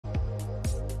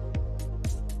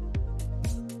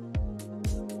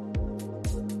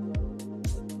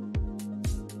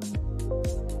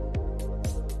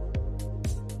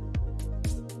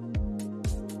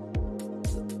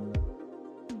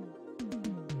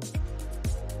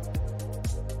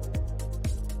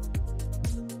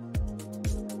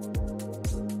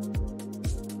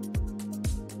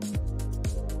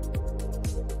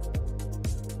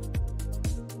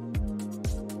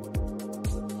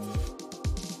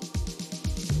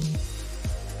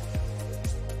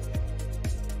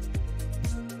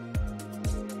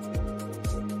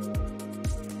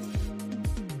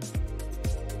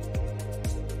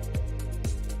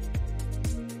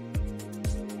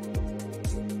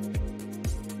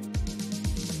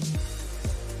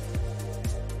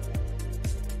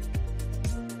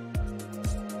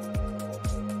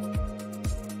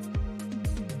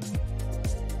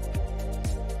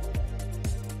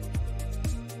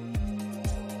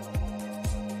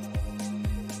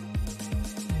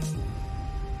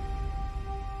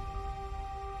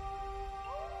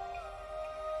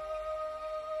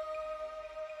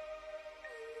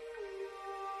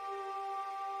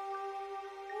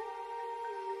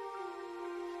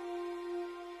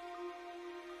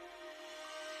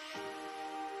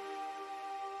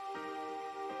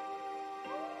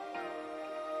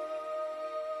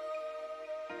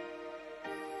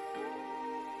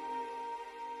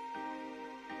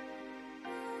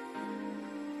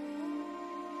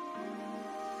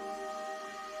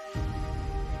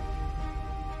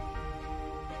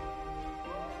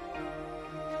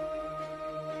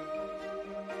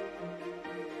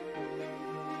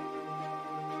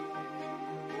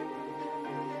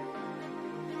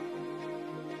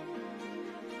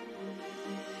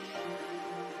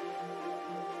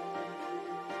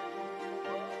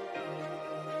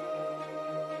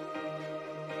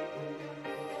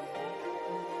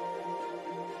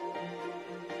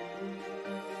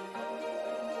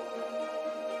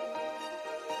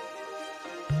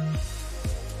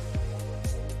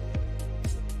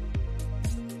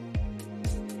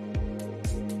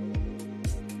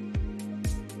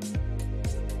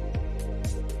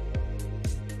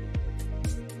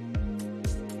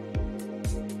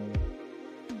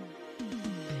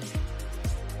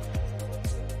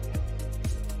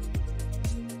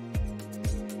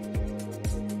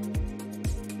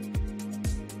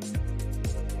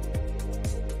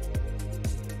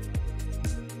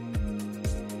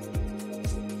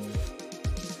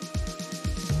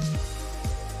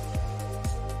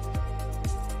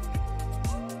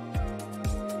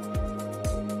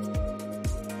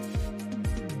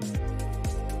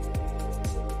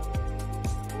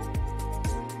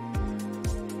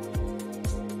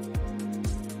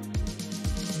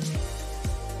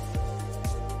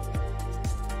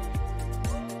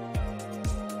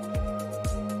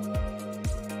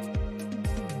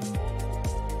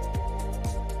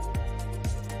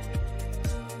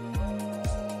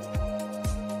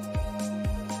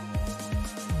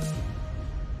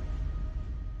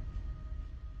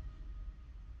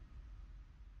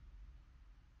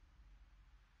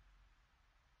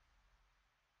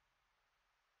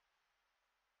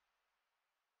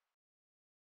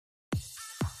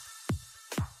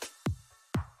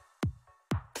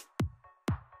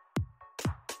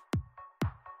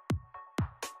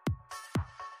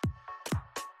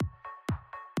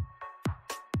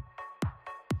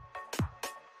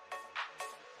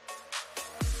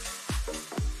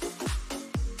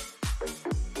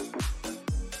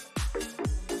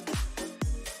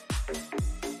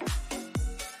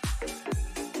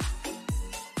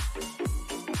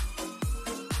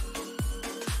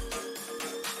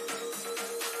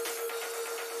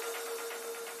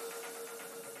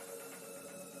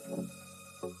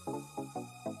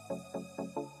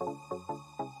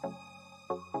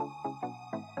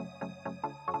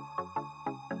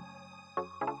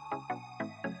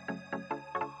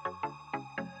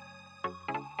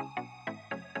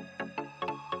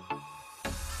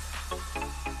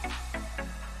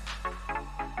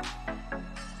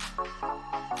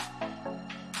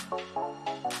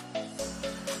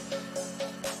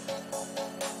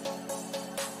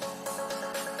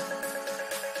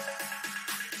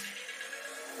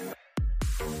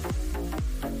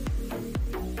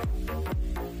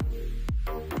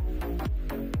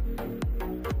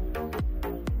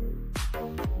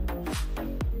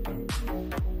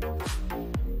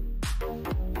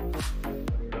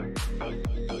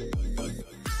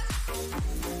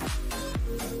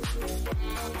All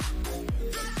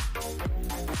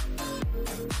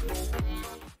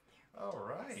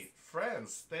right,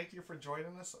 friends, thank you for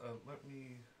joining us. Let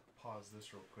me pause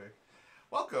this real quick.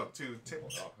 Welcome to Table.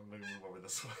 Oh, I'm gonna move over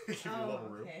this way. Give you a little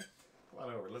room. Okay. Come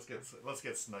on over. Let's get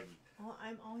snuggy. Well,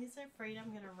 I'm always afraid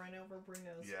I'm gonna run over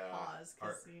Bruno's paws our-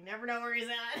 because you never know where he's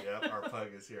at. Yep, our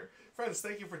pug is here. Friends,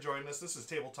 thank you for joining us. This is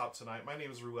Tabletop Tonight. My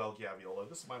name is Ruel Gaviola.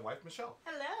 This is my wife, Michelle.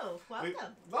 Hello,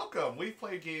 welcome. Welcome. We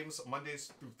play games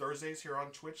Mondays through Thursdays here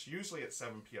on Twitch, usually at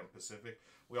 7 p.m. Pacific.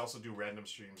 We also do random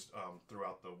streams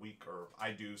throughout the week, or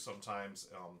I do sometimes.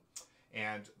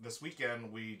 And this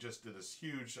weekend, we just did this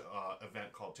huge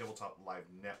event called Tabletop Live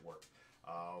Network.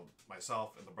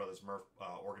 Myself and the brothers Murph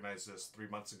organized this 3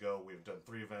 months ago. We've done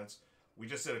 3 events. We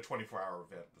just did a 24-hour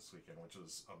event this weekend, which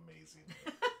was amazing.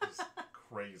 It was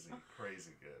crazy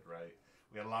good, right?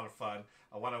 We had a lot of fun.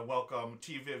 I want to welcome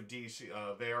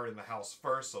TVivD. They are in the house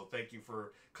first, so thank you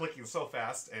for clicking so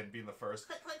fast and being the first.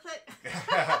 Click, click, click.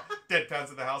 Deadpan's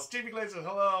in the house. GB Glazer,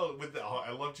 hello.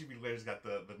 I love GB Glazer's got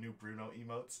the new Bruno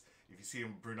emotes. If you see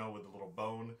him, Bruno with the little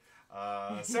bone.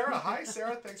 Sarah, hi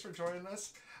Sarah, thanks for joining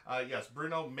us. Yes,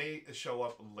 Bruno may show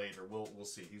up later. We'll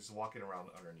see. He's walking around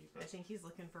underneath us. I think he's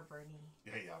looking for Bernie.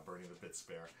 Yeah, Bernie the bit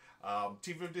spare.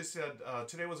 T50 said,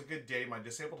 today was a good day. My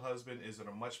disabled husband is in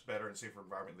a much better and safer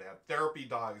environment. They have therapy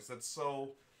dogs. That's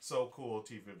so cool,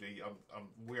 T50.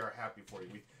 We are happy for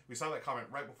you. We saw that comment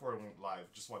right before it went live.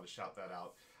 Just wanted to shout that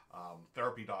out.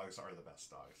 Therapy dogs are the best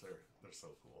dogs. They're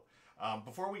so cool.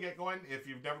 Before we get going, if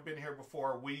you've never been here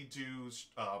before, we do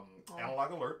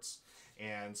analog alerts.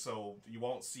 And so you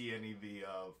won't see any of the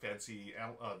fancy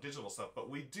digital stuff, but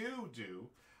we do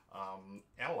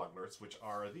analog alerts, which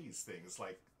are these things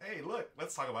like, hey, look,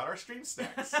 let's talk about our stream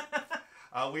stacks.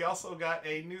 We also got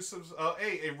a new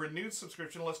a renewed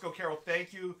subscription. Let's Go Carol.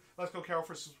 Thank you, Let's Go Carol,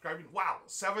 for subscribing. Wow,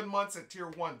 7 months at tier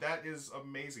 1. That is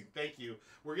amazing. Thank you.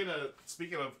 We're gonna,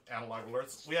 speaking of analog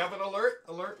alerts, we have an alert.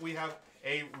 We have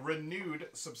a renewed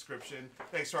subscription.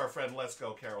 Thanks to our friend Let's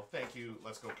Go Carol. Thank you,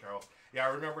 Let's Go Carol. Yeah, I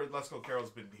remember Let's Go Carol's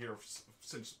been here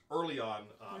since early on.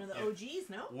 One of the OGs,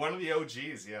 no? One of the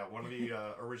OGs, yeah. One of the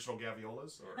original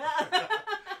Gaviolas. Or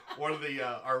one of the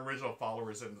our original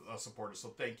followers and supporters. So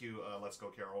thank you, Let's Go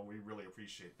Carol. We really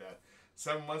appreciate that.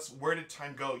 7 months. Where did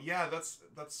time go? Yeah,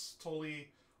 that's totally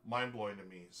mind blowing to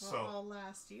me. Well,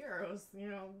 last year it was,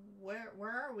 where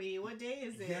are we? What day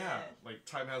is it? Yeah, like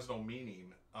time has no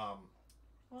meaning. Well,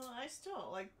 I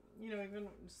still even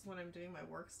just when I'm doing my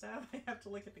work stuff, I have to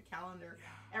look at the calendar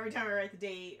every time I write the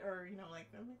date, or I'm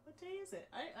like, what day is it?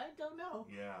 I don't know.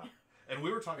 Yeah, and we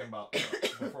were talking about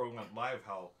before we went live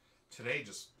how today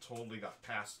just totally got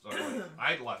passed.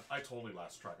 I totally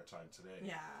lost track of time today.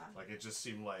 Yeah, like it just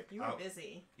seemed like you were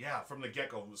busy. Yeah, from the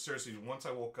get-go. Seriously, once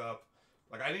I woke up,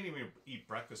 like I didn't even eat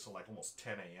breakfast till like almost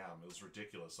 10 a.m. It was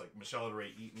ridiculous. Like Michelle had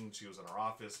already eaten. She was in her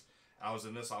office. I was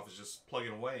in this office just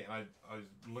plugging away, and I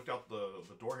looked out the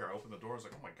door here. I opened the door. I was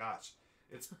like, oh my gosh,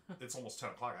 it's almost 10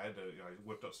 o'clock. I had to, I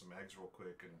whipped up some eggs real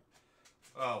quick, and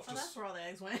that's where all the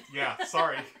eggs went. Yeah,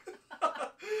 sorry.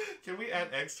 Can we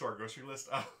add eggs to our grocery list?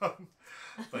 But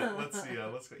let's see.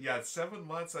 Let's go. Yeah, it's 7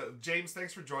 months. James,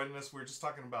 thanks for joining us. We were just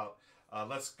talking about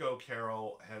Let's Go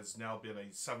Carol has now been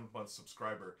a 7-month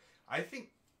subscriber. I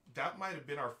think that might have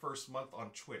been our first month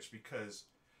on Twitch because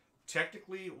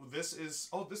technically this is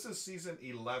season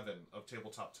 11 of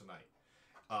Tabletop Tonight.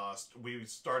 We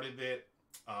started it.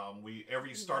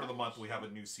 Every start of the month we have a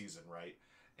new season, right?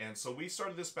 And so we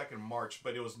started this back in March,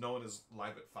 but it was known as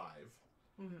Live at 5.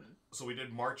 Mm-hmm. So we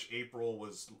did March, April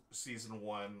was season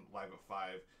 1, Live at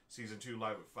 5. Season 2,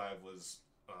 Live at 5 was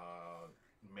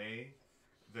May.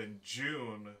 Then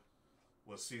June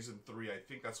was season 3. I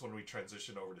think that's when we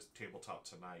transitioned over to Tabletop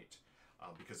Tonight.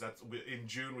 Because in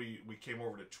June we came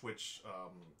over to Twitch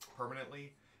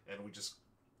permanently, and we just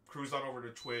cruised on over to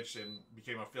Twitch and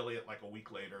became affiliate like a week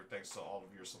later, thanks to all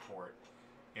of your support.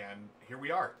 And here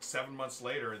we are, 7 months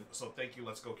later, and so thank you,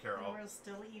 Let's Go Carol. And we're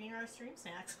still eating our stream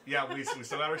snacks. Yeah, we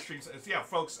still have our stream snacks. Yeah,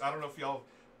 folks, I don't know if y'all,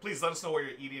 please let us know what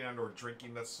you're eating and or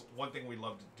drinking. That's one thing we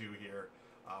love to do here.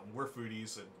 We're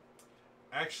foodies, and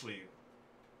actually,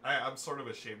 I'm sort of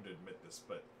ashamed to admit this,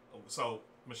 but so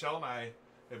Michelle and I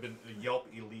have been a Yelp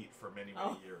elite for many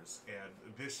years,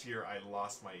 and this year I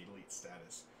lost my elite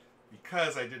status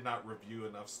because I did not review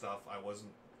enough stuff. I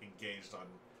wasn't engaged on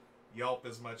Yelp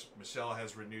as much. Michelle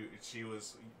has renewed; she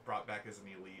was brought back as an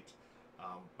elite,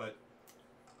 but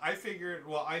I figured,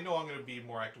 well, I know I'm going to be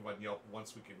more active on Yelp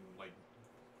once we can like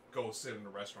go sit in a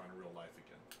restaurant in real life again.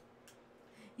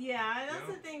 Yeah, that's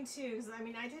the thing too. Cause, I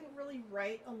mean, I didn't really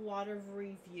write a lot of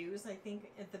reviews. I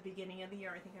think at the beginning of the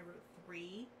year, I think I wrote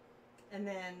 3. And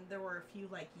then there were a few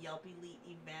like Yelp Elite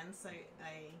events I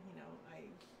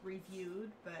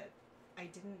reviewed, but I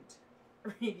didn't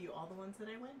review all the ones that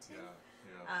I went to.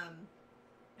 Yeah.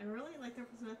 And really, like, there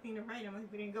was nothing to write. I'm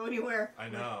like, we didn't go anywhere. I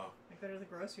know. I go to the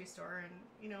grocery store,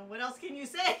 and what else can you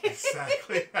say?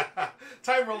 Exactly.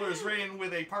 Time Roller is raiding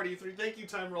with a party of 3. Thank you,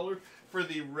 Time Roller, for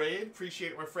the raid.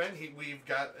 Appreciate it, my friend. We've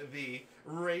got the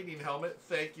raiding helmet.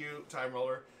 Thank you, Time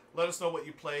Roller. Let us know what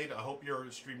you played. I hope your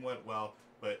stream went well.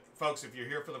 But folks, if you're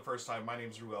here for the first time, my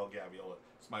name's Ruel Gaviola.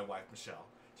 It's my wife, Michelle.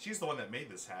 She's the one that made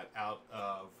this hat out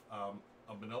of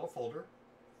a manila folder,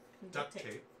 duct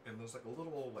tape, and there's like a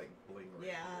little like bling. Right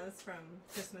yeah, here. it's from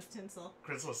Christmas tinsel.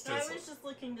 Christmas So tinsel. I was just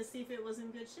looking to see if it was in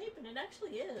good shape, and it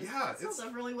actually is. Yeah, it holds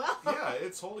up really well. Yeah,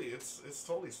 it's totally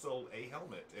still a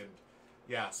helmet, and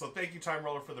yeah. So thank you, Time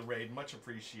Roller, for the raid. Much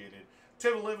appreciated.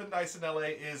 Tim Live and Dice in LA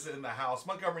is in the house.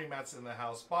 Montgomery Matt's in the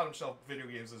house. Bottom Shelf Video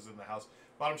Games is in the house.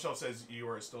 Bottom Shelf says you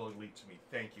are still elite to me.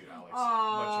 Thank you, Alex.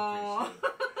 Aww. Much appreciated.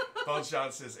 Bones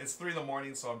John says it's 3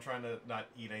 a.m, so I'm trying to not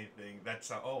eat anything.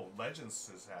 That's Legends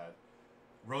has had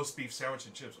roast beef sandwich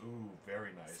and chips. Ooh, very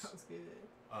nice. Sounds good.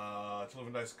 To Live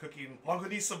and Dice cooking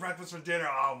longanisa breakfast for dinner.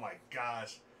 Oh my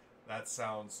gosh, that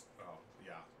sounds. Oh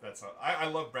yeah, that's. I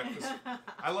love breakfast.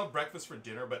 I love breakfast for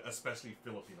dinner, but especially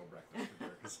Filipino breakfast for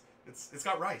dinner because it's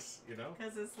got rice, you know.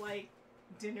 Because it's like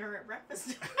dinner at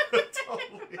breakfast.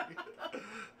 Totally.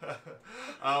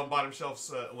 Bottom Shelf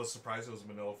was surprised it was a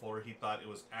manila folder. He thought it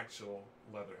was actual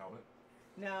leather helmet.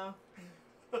 No.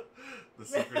 The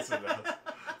secrets of that.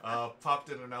 Popped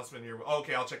in an announcement here.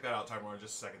 Okay, I'll check that out, Time Warner, in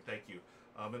just a second. Thank you.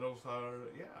 Manila,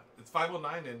 yeah, it's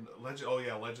 5:09 and Legend. Oh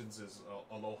yeah, Legends is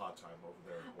Aloha time over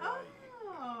there in Hawaii.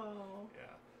 Oh.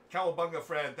 Yeah. Cowabunga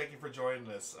friend, thank you for joining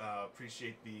us.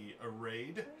 Appreciate the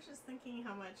raid. I was just thinking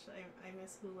how much I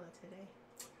miss hula today.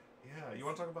 Yeah, you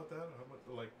want to talk about that? How much,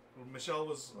 like Michelle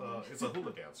was is a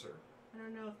hula dancer. I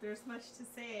don't know if there's much to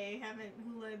say. I haven't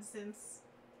hulaed since.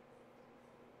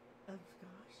 Oh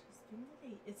gosh,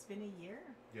 it's been a year.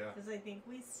 Yeah. Because I think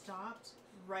we stopped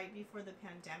right before the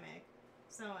pandemic.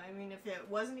 So I mean, if it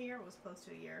wasn't a year, it was close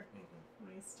to a year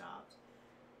when we stopped.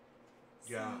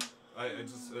 Yeah.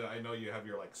 So, I know you have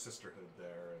your like sisterhood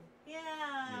there, and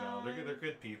yeah, they're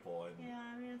good people, and yeah,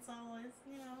 I mean it's always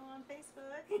on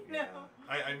Facebook. yeah,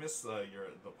 I miss the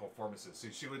performances.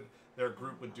 See, their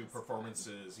group would do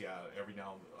performances, every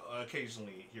now and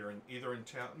occasionally here either in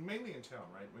town, mainly in town,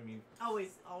 right? I mean, always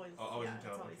in yeah, town.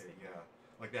 it's always Okay, been yeah.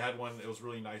 Like they had one. It was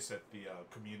really nice at the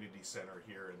community center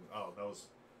here, and that was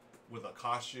with the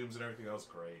costumes and everything. That was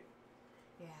great.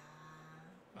 Yeah.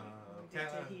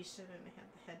 Panda, he shouldn't have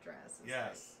the headdress.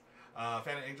 Yes.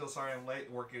 Panda Angel, sorry I'm late.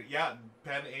 Working. Yeah,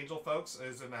 Panda Angel, folks,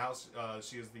 is in the house.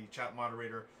 She is the chat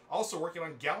moderator. Also working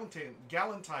on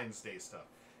Galentine's Day stuff.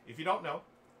 If you don't know,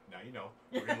 now you know.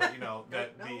 We're gonna let you know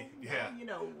that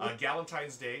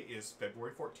Galentine's Day is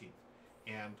February 14th,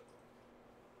 and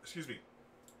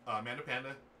Amanda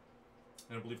Panda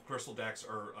and I believe Crystal Dax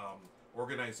are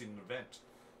organizing an event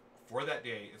for that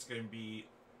day. It's going to be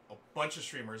a bunch of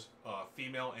streamers,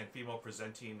 female and female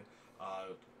presenting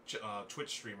Twitch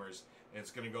streamers, and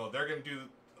it's going to go. They're going to do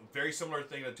a very similar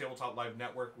thing to Tabletop Live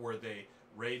Network, where they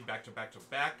raid back to back to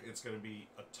back. It's going to be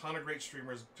a ton of great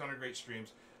streamers, ton of great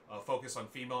streams, focus on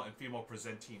female and female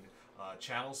presenting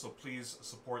channels. So please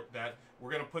support that.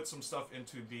 We're going to put some stuff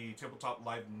into the Tabletop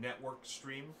Live Network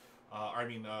stream.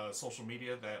 Social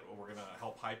media that we're going to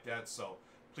help hype that. So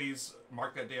please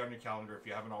mark that day on your calendar if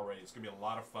you haven't already. It's going to be a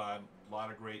lot of fun, a lot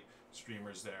of great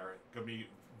streamers there. It's going to be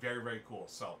very, very cool.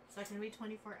 So it's going to be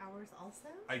 24 hours also?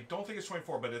 I don't think it's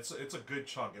 24, but it's a good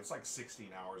chunk. It's like 16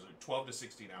 hours, or 12 to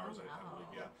 16 hours, wow. I believe.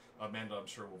 Yeah. Amanda, I'm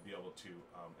sure, will be able to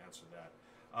answer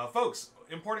that. Folks,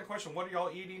 important question. What are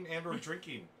y'all eating and or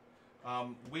drinking?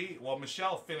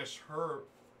 Michelle finished her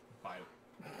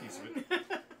piece of it.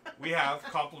 We have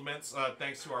compliments,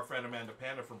 thanks to our friend Amanda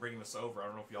Panda for bringing this over. I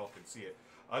don't know if y'all can see it.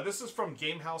 This is from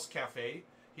Game House Cafe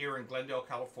here in Glendale,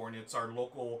 California. It's our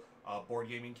local board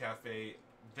gaming cafe.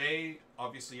 They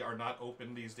obviously are not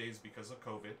open these days because of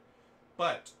COVID,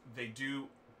 but they do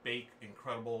bake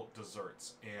incredible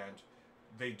desserts. And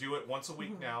they do it once a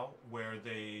week now, where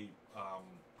they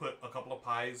put a couple of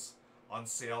pies on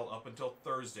sale up until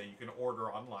Thursday. You can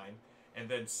order online. And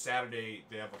then Saturday,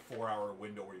 they have a 4-hour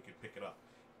window where you can pick it up.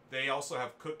 They also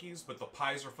have cookies, but the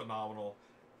pies are phenomenal.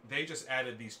 They just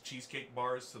added these cheesecake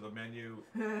bars to the menu.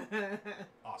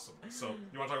 Awesome. So,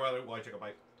 you want to talk about it while I take a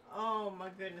bite? Oh my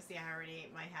goodness, yeah, I already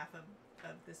ate my half of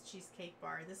this cheesecake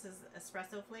bar. This is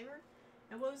espresso flavored.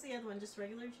 And what was the other one? Just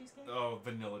regular cheesecake? Oh,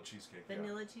 vanilla cheesecake.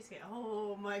 Vanilla cheesecake.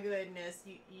 Oh my goodness,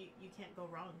 you can't go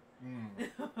wrong.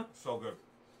 So good.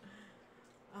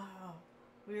 Oh,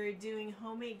 We were doing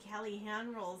homemade Cali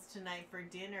hand rolls tonight for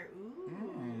dinner. Ooh.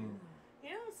 You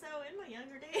know, so in my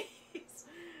younger days,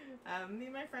 me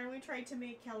and my friend, we tried to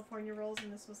make California rolls,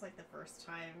 and this was like the first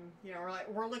time, you know,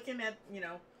 we're looking at, you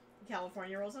know,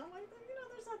 California rolls, and I'm like, you know,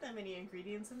 there's not that many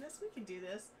ingredients in this. We can do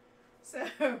this. So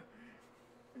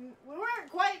we weren't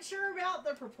quite sure about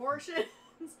the proportions.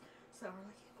 So we're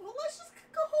like, well, let's just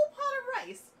cook a whole pot of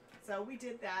rice. So we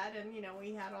did that, and, you know,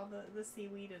 we had all the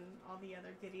seaweed and all the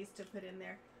other goodies to put in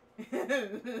there.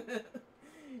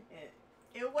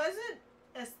 It wasn't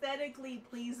aesthetically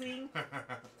pleasing.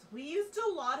 We used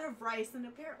a lot of rice, and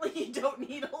apparently you don't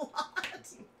need a lot.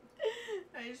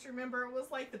 I just remember it was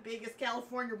like the biggest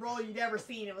California roll you'd ever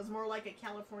seen. It was more like a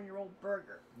California roll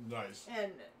burger. Nice.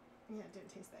 And yeah, it didn't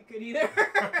taste that good either.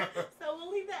 So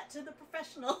we'll leave that to the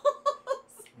professionals.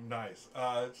 Nice.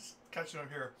 Just catching up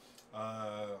here.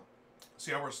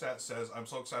 See Our Stat says, I'm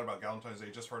so excited about Valentine's Day.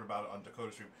 Just heard about it on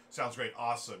Dakota Stream. Sounds great.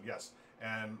 Awesome. Yes.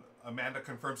 And Amanda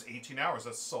confirms 18 hours.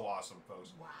 That's so awesome,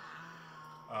 folks.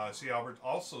 Wow. See Albert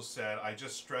also said, I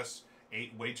just stressed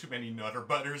ate way too many Nutter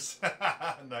Butters.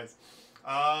 Nice.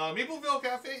 Mapleville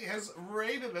Cafe has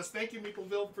raided us. Thank you,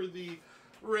 Mapleville, for the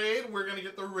raid. We're going to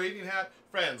get the raiding hat.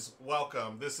 Friends,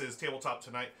 welcome. This is Tabletop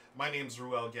Tonight. My name's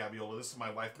Ruel Gabiola. This is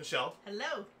my wife, Michelle.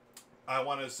 Hello. I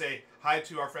want to say hi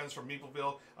to our friends from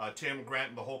Mapleville, Tim, Grant,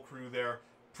 and the whole crew there.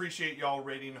 Appreciate y'all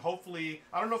rating. Hopefully,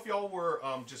 I don't know if y'all were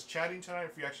just chatting tonight,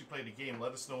 if you actually played a game.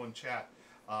 Let us know in chat.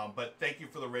 But thank you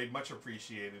for the raid. Much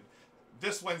appreciated.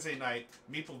 This Wednesday night,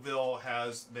 Mapleville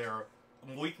has their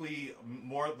weekly, the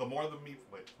more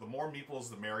Meeples,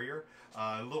 the merrier.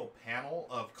 A little panel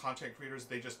of content creators.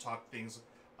 They just talk things,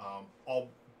 all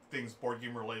things board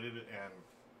game related and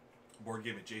board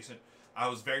game adjacent. I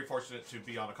was very fortunate to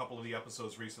be on a couple of the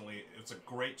episodes recently. It's a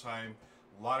great time.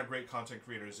 A lot of great content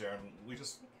creators there, and we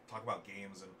just talk about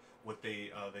games and what they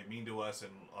mean to us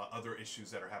and other issues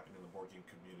that are happening in the board game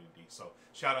community. So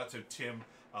shout out to Tim,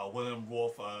 William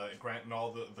Wolf, Grant, and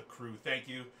all the crew. Thank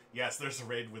you. Yes, there's a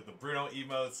raid with the Bruno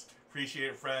emotes. Appreciate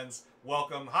it, friends.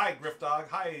 Welcome. Hi, Griff Dog.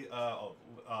 Hi,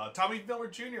 Tommy Miller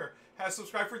Jr. has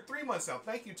subscribed for 3 months now.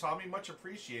 Thank you, Tommy. Much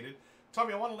appreciated.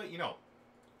 Tommy, I want to let you know,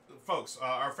 folks,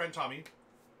 our friend Tommy,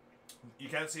 you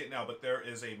can't see it now, but there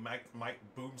is a mic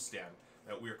boom stand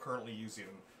that we are currently using.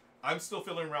 I'm still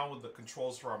fiddling around with the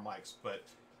controls for our mics, but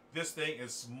this thing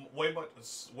is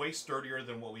way sturdier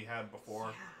than what we had before.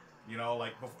 Yeah. You know,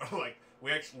 like before, like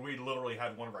we literally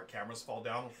had one of our cameras fall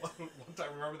down one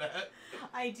time. Remember that?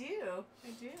 I do.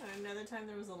 Another time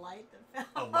there was a light that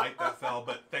fell. A light that fell,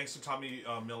 but thanks to Tommy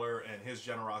Miller and his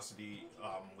generosity,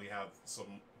 we have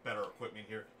some better equipment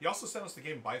here. He also sent us the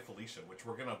game By Felicia, which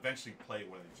we're going to eventually play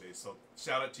one of these days. So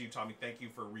shout out to you, Tommy. Thank you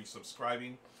for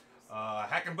resubscribing.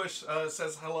 Hackenbush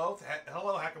says hello.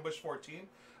 Hello, Hackenbush14.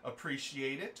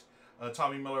 Appreciate it.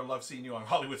 Tommy Miller, love seeing you on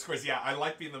Hollywood Squares. Yeah, I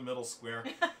like being the middle square.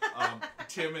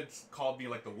 Tim had called me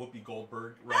like the Whoopi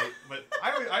Goldberg, right? But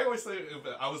I always say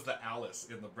I was the Alice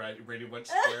in the Brady Bunch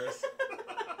Squares.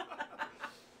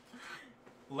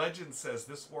 Legend says,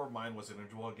 this War of Mine was an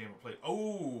enjoyable game I played.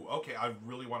 Oh, okay, I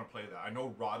really want to play that. I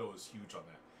know Rado is huge on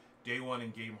that. Day 1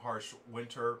 in game harsh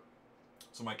winter,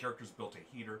 so my characters built a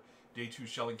heater. Day 2,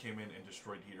 shelling came in and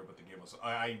destroyed the heater, but the game was...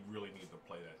 I really need to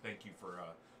play that. Thank you for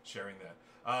sharing that.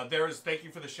 Thank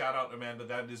you for the shout-out, Amanda.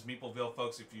 That is Meepleville,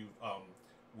 folks. If you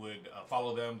would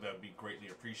follow them, that would be greatly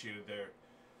appreciated.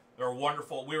 They're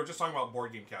wonderful. We were just talking about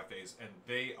board game cafes, and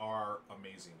they are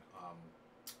amazing.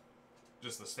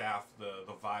 Just the staff,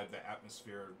 the vibe, the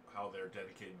atmosphere, how they're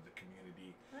dedicated to the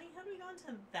community. Like, had we gone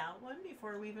to that one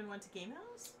before we even went to Game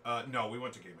House? No, we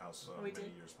went to Game House many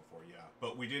years before, yeah.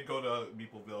 But we did go to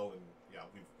Meepleville, and yeah,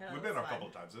 we've been there a couple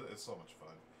of times. It's so much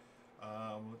fun.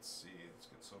 Let's see. Let's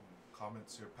get some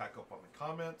comments here. Pack up on the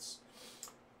comments.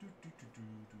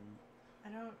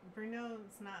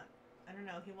 Bruno's not, I don't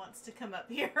know, he wants to come up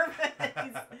here,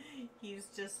 but he's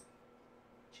just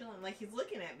chilling, like he's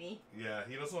looking at me. Yeah,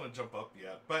 he doesn't want to jump up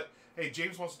yet. But hey,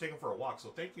 James wants to take him for a walk, so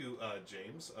thank you,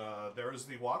 James. There is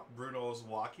the walk. Bruno's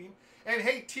walking. And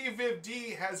hey,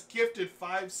 TVivD has gifted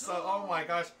 5 subs. Oh my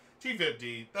gosh,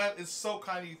 TVivD, that is so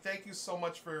kind of you. Thank you so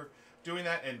much for doing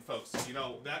that. And folks, you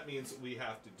know, that means we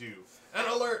have to do an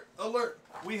alert.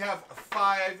 We have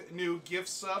 5 new gift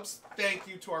subs. Thank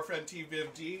you to our friend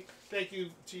TVivD. Thank you,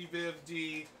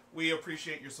 TVivD. We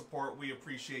appreciate your support. We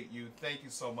appreciate you. Thank you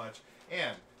so much.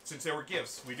 And since there were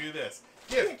gifts, we do this.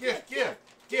 Gift. Thank you,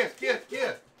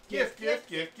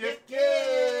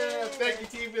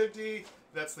 TVivD.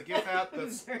 That's the gift hat.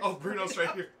 That's Bruno's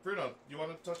right here. Bruno, you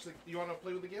want to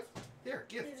play with the gift? Here,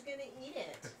 gift. He's gonna eat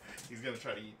it. He's gonna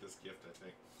try to eat this gift, I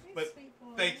think. But sweet boy.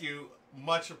 thank you.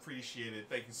 Much appreciated.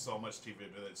 Thank you so much, TV.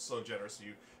 It's so generous of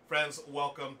you. Friends,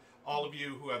 welcome. All of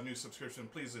you who have new subscription,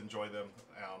 please enjoy them.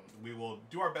 We will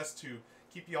do our best to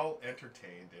keep you all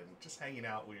entertained and just hanging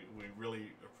out. We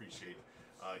really appreciate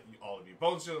all of you.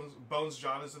 Bones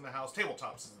John is in the house.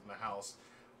 Tabletops is in the house.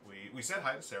 We said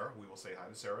hi to Sarah. We will say hi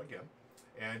to Sarah again.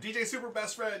 And DJ Super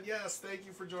Best Friend, yes, thank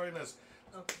you for joining us.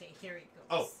 Okay, here it goes.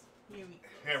 Oh. Here we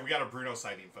go. Here, we got a Bruno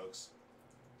sighting, folks.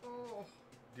 Oh.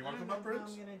 Do you want to come up, Bruno?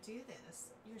 Bruce? I'm going to do this.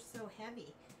 You're so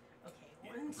heavy. Okay,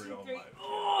 Yeah, 1, 2, Bruno 3. might.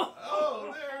 Oh,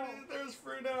 Oh, there it is. There's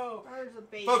Bruno. There's a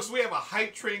baby. Folks, we have a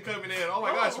hype train coming in. Oh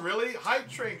my gosh, really? Hype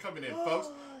train coming in, folks.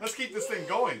 Let's keep this thing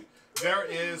going. There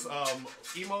is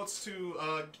emotes to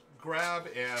grab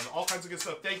and all kinds of good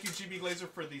stuff. Thank you, GB Glazer,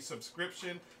 for the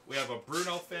subscription. We have a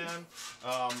Bruno fan.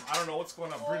 I don't know what's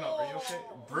going on. Bruno, are you okay?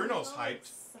 Bruno's hyped.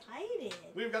 Excited.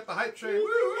 We've got the hype train. Woo, woo,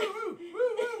 woo, woo,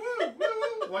 woo, woo,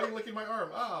 woo. Why are you licking my arm?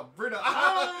 Ah, Bruno.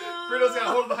 Ah, Bruno's got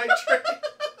a hold of the hype train.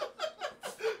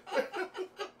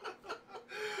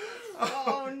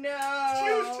 Oh no!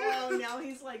 Oh, now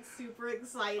he's like super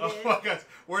excited. Oh my gosh,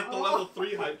 we're at the level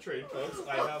 3 hype train, folks.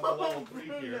 I have the level 3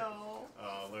 here. No.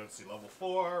 Let's see, level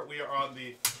 4. We are on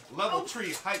the level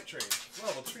 3 hype train.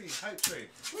 Level 3 hype train.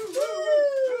 Woo, woo,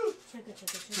 woo. Chugga,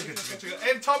 chugga, chugga, Chugga, chugga, chugga.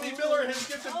 chugga. And Tommy Miller has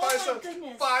gifted Oh 5 my subs.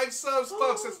 goodness. 5 subs,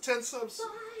 folks. That's 10 subs. 5.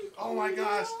 Oh my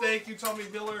gosh, thank you, Tommy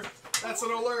Miller. That's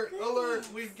an alert. Alert.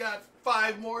 We've got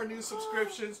 5 more new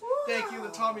subscriptions. Thank you to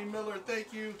Tommy Miller.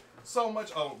 Thank you so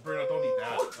much. Oh, Bruno, don't eat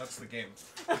that. That's the game.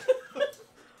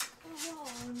 Oh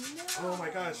no! Oh my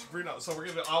gosh, Bruno. So we're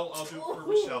gonna. I'll do it for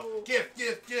Michelle. Gift.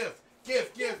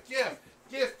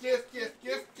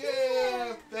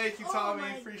 Thank you, Tommy.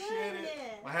 my Appreciate goodness.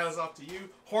 it. My hat is off to you.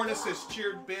 Hornus has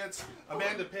cheered bits.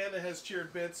 Amanda Panda has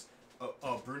cheered bits.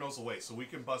 Bruno's away, so we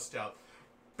can bust out.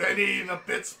 Benny the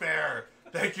Bit Spare.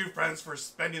 Thank you, friends, for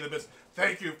spending the bits.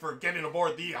 Thank you for getting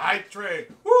aboard the hype train.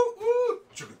 Woo woo.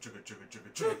 Chugga chugga chugga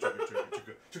chugga chugga chugga chugga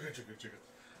chugga chugga chugga chugga.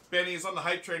 Benny's on the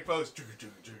hype train, folks. Chugga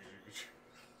chugga chugga chugga.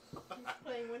 He's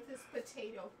playing with his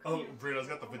potato. Oh, Bruno's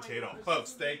got the Oh my potato. gosh, Folks, this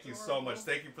is thank you so much. adorable.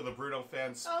 Thank you for the Bruno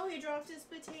fans. Oh, he dropped his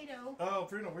potato. Oh,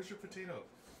 Bruno, where's your potato?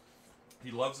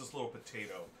 He loves this little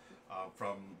potato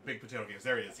from Big Potato Games.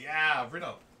 There he is. Yeah,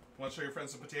 Bruno. Want to show your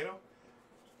friends the potato?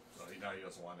 Oh, now he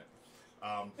doesn't want it.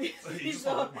 He just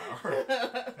won't lick my arm.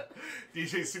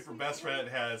 DJ Super Best Friend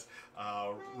has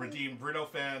redeemed Bruno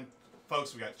fan.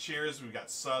 Folks, we got cheers, we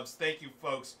got subs. Thank you,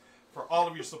 folks, for all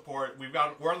of your support.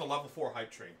 We're on the level 4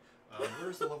 hype train.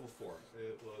 Where's the level 4?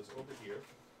 It was over here.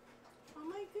 Oh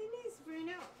my goodness,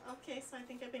 Bruno. Okay, so I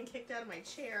think I've been kicked out of my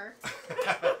chair.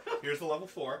 Here's the level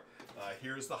 4.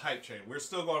 Here's the hype train. We're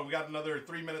still going. We got another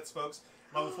 3 minutes, folks.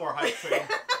 Level 4 hype train.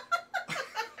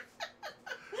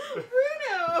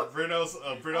 Bruno! Bruno's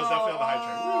definitely on the hype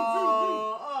train.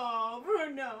 Oh,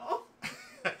 Bruno.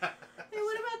 Hey,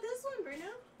 what about this one,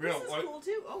 Bruno? Bruno, this is what? cool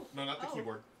too. Oh. No, not the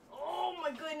keyboard. Oh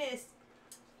my goodness.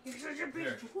 You're such a big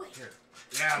Here, boy. here.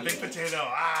 Yeah, big potato.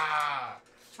 Ah.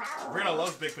 Bruno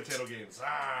loves big potato games.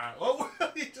 Ah. Oh,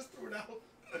 he just threw it out.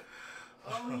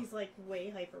 Oh, he's like way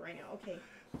hyper right now. Okay.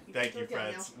 Thank you, Look at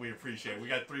friends. We appreciate it. We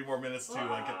got 3 more minutes to get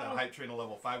that hype train to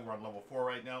level 5. We're on level 4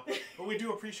 right now. But we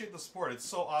do appreciate the support. It's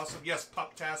so awesome. Yes,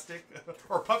 Puptastic.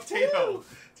 Or Puptato.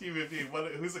 TVP.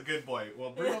 Who's a good boy?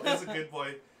 Well, Bruno is a good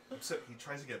boy. Except he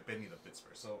tries to get Benny the Bit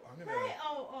Spare. So I'm going to... Right.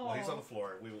 Oh. Well, he's on the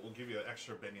floor. We'll give you an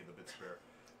extra Benny the Bit Spare.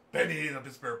 Benny the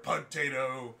Bit Spare.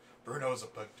 Pugtato. Bruno's a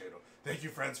Pugtato. Thank you,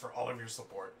 friends, for all of your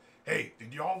support. Hey,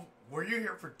 were you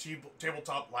here for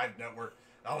Tabletop Live Network?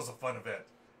 That was a fun event.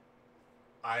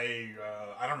 I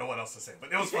don't know what else to say,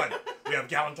 but it was fun. We have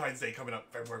Valentine's Day coming up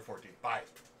February 14th. Bye.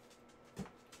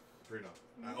 Bruno.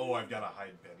 I've got to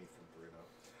hide Benny from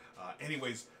Bruno.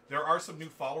 Anyways, there are some new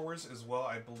followers as well.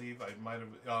 I believe I might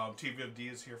have...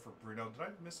 TVFD is here for Bruno. Did I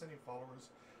miss any followers?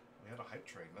 We had a hype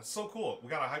train. That's so cool. We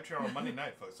got a hype train on Monday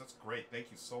night, folks. That's great.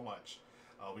 Thank you so much.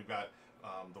 We've got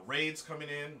the raids coming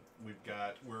in.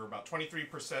 We're about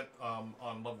 23% on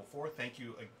level 4. Thank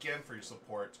you again for your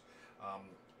support.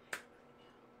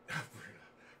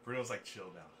 Bruno's like chill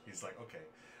now. He's like,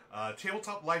 okay.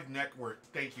 Tabletop Live Network.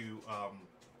 Thank you,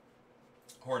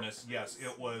 Hornus. Yes,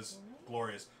 it was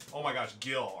glorious. Oh my gosh,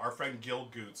 Gil, our friend Gil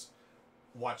Goots,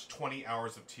 watched 20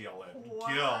 hours of TLN. Wow.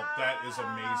 Gil, that is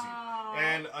amazing.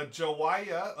 And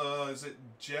Jawaya, is it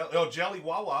Jelly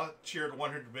Wawa cheered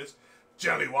 100 bits.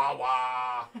 Jelly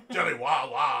Wawa, Jelly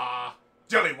Wawa,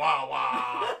 Jelly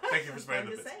Wawa. Thank you for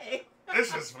spending the bits.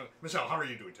 It's just fun. Michelle, how are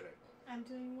you doing today? I'm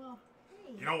doing well.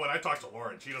 Hey. You know, when I talk to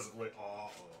Lauren, she doesn't like,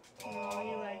 Oh,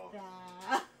 you like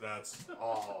that?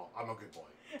 I'm a good boy.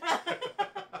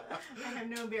 I have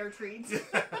no bear treats.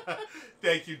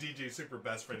 Thank you, DJ Super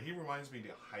Best Friend. He reminds me to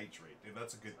hydrate, and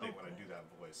that's a good thing when I do that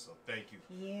voice. So thank you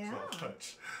so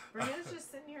much. Renee's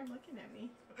just sitting here looking at me.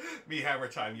 Me Hammer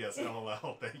Time, yes,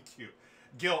 LOL. Thank you,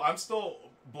 Gil. I'm still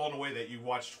blown away that you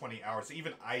watched 20 hours.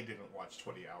 Even I didn't watch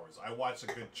 20 hours. I watched a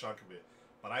good chunk of it,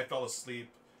 but I fell asleep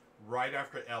right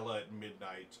after Ella at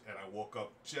midnight, and I woke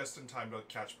up just in time to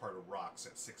catch part of Rocks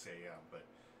at 6 a.m. But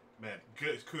man,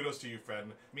 good kudos to you,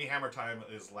 friend. Me Hammer Time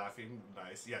is laughing.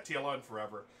 Nice. Yeah, TLN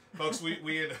forever. Folks, we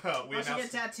announced... should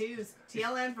get tattoos.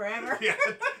 TLN forever. Yeah,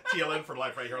 TLN for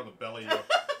life right here on the belly. You know,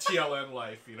 TLN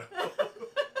life, you know.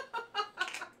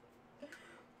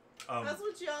 That's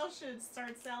what y'all should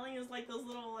start selling is like those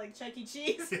little like Chuck E.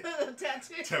 Cheese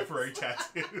tattoos. Temporary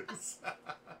tattoos.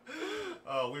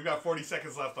 We've got 40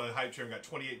 seconds left on the hype train. We got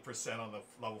 28% on the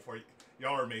level 40.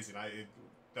 Y'all are amazing.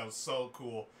 That was so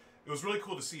cool. It was really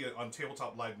cool to see it on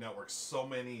Tabletop Live Network. So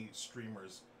many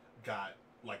streamers got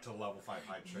like to the level 5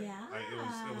 hype train. Yeah.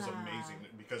 It was amazing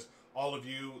because all of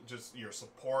you, just your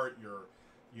support, your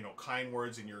kind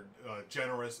words, and your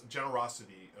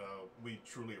generosity. We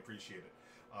truly appreciate it.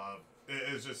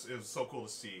 It was so cool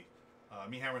to see.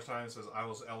 Me Hammer Time says, I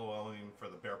was LOLing for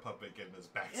the bear puppet getting his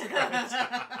back scratched.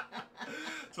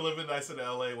 To live in nice in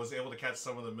LA, was able to catch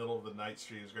some of the middle of the night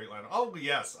streams. Great lineup. Oh,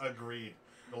 yes, agreed.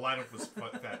 The lineup was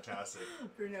fantastic.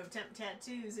 Bruno Temp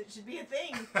Tattoos, it should be a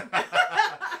thing.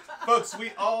 Folks,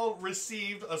 we all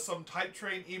received some Hype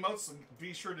Train emotes.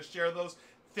 Be sure to share those.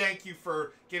 Thank you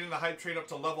for getting the Hype Train up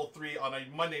to level 3 on a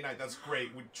Monday night. That's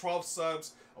great. With 12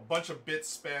 subs, a bunch of bits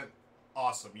spent.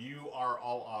 Awesome. You are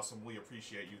all awesome. We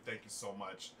appreciate you. Thank you so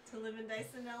much. To Live and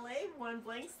Dice in LA, one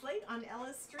blank slate on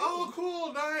Ella's stream. Oh,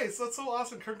 cool. Nice. That's so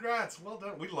awesome. Congrats. Well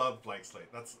done. We love blank slate.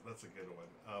 That's a good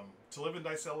one. To Live and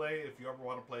Dice LA, if you ever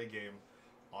want to play a game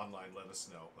online, let us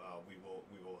know. We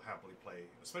will happily play,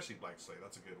 especially blank slate.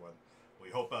 That's a good one. We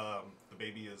hope the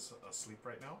baby is asleep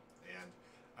right now. And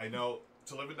I know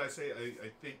To Live and Dice, I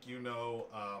think you know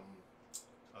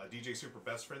DJ Super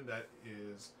Best Friend. That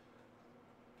is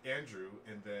Andrew,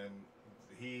 and then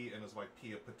he and his wife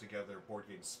Pia put together board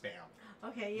game Spam.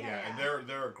 Okay, yeah. And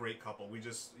they're a great couple. We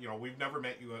just we've never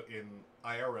met you in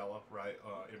IRL, right?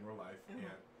 In real life. Mm-hmm.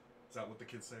 And is that what the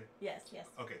kids say? Yes.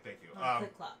 Okay, thank you. On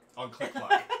Click Clock. On Click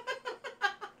Clock.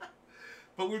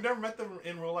 But we've never met them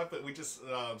in real life. But we just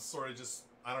sort of just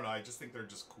I don't know. I just think they're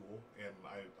just cool, and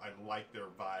I like their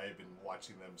vibe and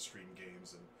watching them stream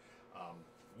games and.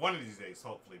 One of these days,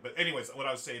 hopefully. But anyways, what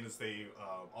I was saying is they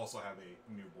also have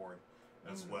a newborn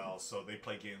as well, so they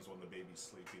play games when the baby's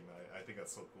sleeping. I think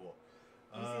that's so cool.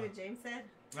 You see what James said?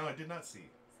 No, I did not see.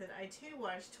 Said, I too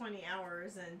watched 20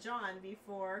 hours and John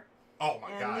before. Oh my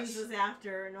gosh. And loses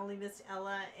after and only missed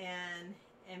Ella and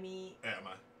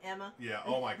Emma. Yeah,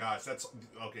 oh my gosh. That's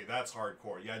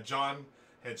hardcore. Yeah, John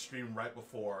had streamed right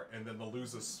before, and then the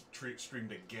losers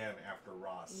streamed again after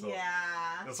Ross. So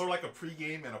yeah. It's sort of like a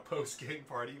pre-game and a post-game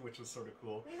party, which was sort of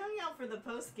cool. We hung out for the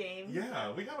post-game.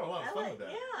 Yeah, we had a lot of fun with that.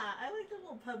 Yeah, I like the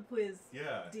little pub quiz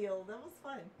deal. That was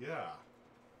fun. Yeah.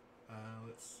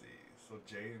 Let's see. So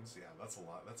James, yeah, that's a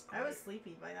lot. That's great. I was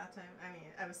sleepy by that time. I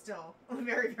mean, I was still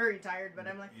very, very tired, but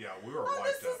I'm like, yeah, we were. Oh,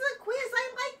 this is a quiz.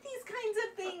 I like these kinds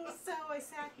of things, so I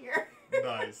sat here.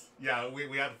 Nice. Yeah,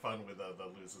 we had fun with the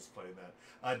losers playing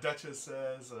that. Duchess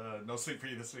says, no sleep for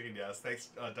you this weekend. Yes, thanks,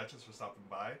 Duchess, for stopping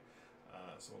by.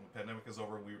 So when the pandemic is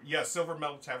over, Silver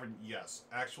Medal Tavern, yes.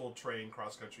 Actual train,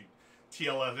 cross-country,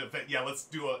 TLF event. Yeah, let's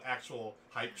do an actual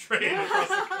hype train.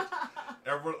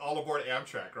 Everyone, all aboard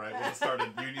Amtrak, right? We'll just start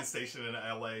at Union Station in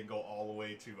LA and go all the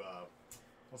way to,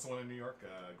 what's the one in New York?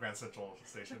 Grand Central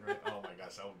Station, right? Oh my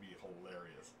gosh, that would be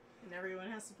hilarious. And everyone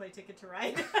has to play Ticket to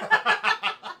Ride.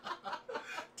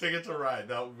 Ticket to Ride,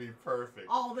 that would be perfect.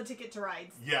 All the Ticket to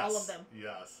Rides. Yes. All of them.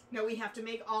 Yes. No, we have to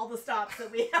make all the stops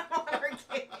that we have on our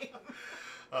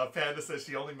game. Panda says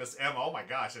she only missed Emma. Oh my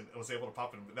gosh, and was able to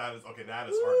pop in. That is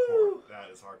hardcore. That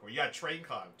is hardcore. Yeah,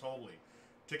 TrainCon, totally.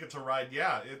 Ticket to Ride,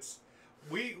 yeah.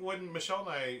 When Michelle and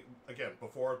I, again,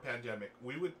 before pandemic,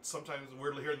 we would sometimes,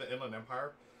 we're here in the Inland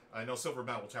Empire. I know Silver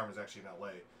Medal Tavern is actually in LA.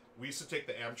 We used to take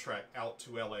the Amtrak out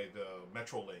to LA, the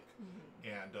Metrolink,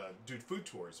 and do food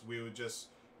tours. We would just,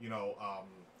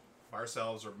 by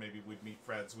ourselves, or maybe we'd meet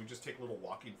friends. We'd just take little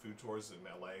walking food tours in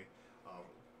LA.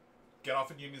 Get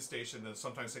off at Union Station, then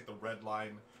sometimes take the Red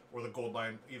Line or the Gold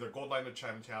Line, either Gold Line to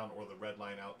Chinatown or the Red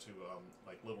Line out to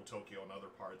like Little Tokyo and other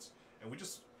parts. And we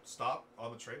just stop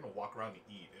on the train and walk around and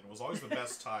eat. And it was always the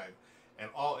best time.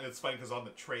 And it's funny because on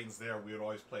the trains there, we would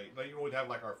always play, we'd have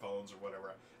like our phones or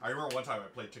whatever. I remember one time I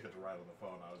played Ticket to Ride on the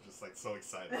phone. I was just like so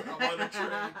excited. Like, I'm on the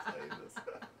train playing this.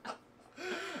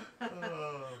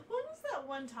 What was that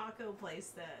one taco place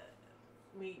that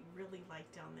we really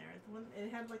liked down there? The one,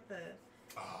 it had like the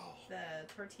Oh. The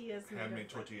tortillas Handmade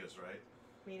tortillas, right?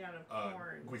 made out of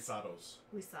corn. Guisados.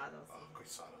 Guisados. Oh,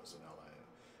 Guisados in LA.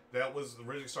 That was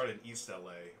originally started in East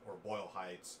LA or Boyle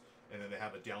Heights, and then they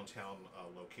have a downtown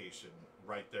location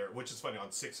right there, which is funny, on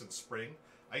 6th and Spring.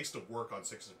 I used to work on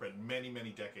 6th and Spring many,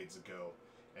 many decades ago,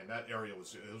 and that area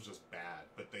was just bad.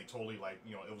 But they totally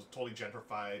it was totally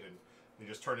gentrified, and they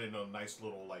just turned it into a nice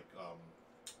little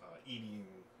eating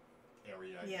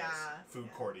area, I guess, food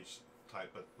courtish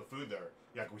type. But the food there,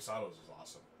 Guisados is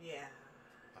awesome. Yeah.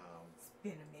 It's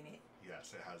been a minute.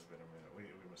 Yes, it has been a minute. We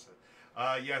missed it.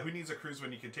 Who needs a cruise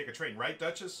when you can take a train, right,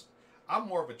 Duchess? I'm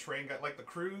more of a train guy. Like the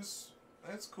cruise,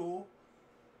 that's cool.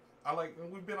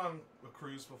 We've been on a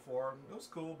cruise before. It was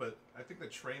cool, but I think the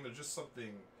train, there's just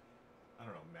something, I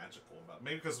don't know, magical about it.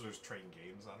 Maybe because there's train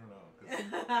games. I don't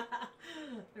know.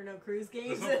 There are no cruise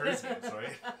games. There's no cruise games,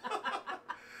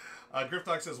 right? Griff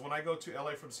says, when I go to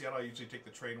LA from Seattle, I usually take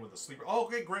the train with a sleeper. Oh,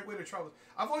 okay, great way to travel.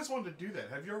 I've always wanted to do that.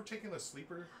 Have you ever taken a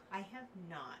sleeper? I have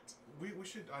not. We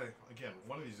should, again,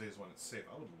 one of these days when it's safe,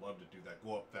 I would love to do that.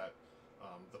 Go up that,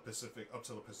 the Pacific, up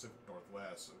to the Pacific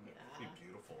Northwest. It'd be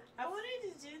beautiful. I wanted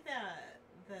to do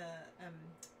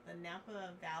the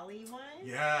Napa Valley one.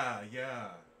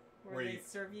 Yeah. Where they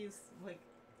serve you,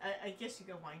 I guess you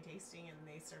go wine tasting and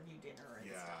they serve you dinner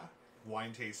and stuff.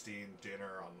 Wine tasting,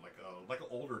 dinner on like an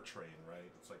older train, right?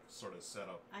 It's like sort of set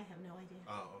up. I have no idea.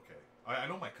 Oh, okay. I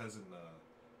know my cousin,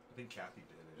 I think Kathy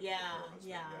did it.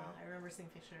 Yeah. I remember seeing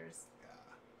pictures.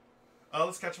 Yeah.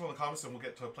 Let's catch up on the comments and we'll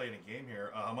get to playing a game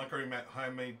here.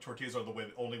 Handmade tortillas are the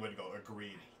only way to go.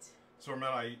 Agreed. Right. So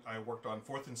remember, I worked on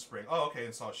 4th and Spring. Oh, okay,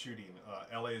 and saw a shooting.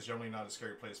 LA is generally not a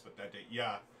scary place, but that day,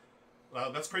 yeah.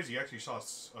 That's crazy. You actually saw a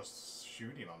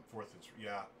shooting on 4th and Spring.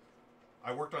 Yeah.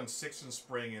 I worked on 6th and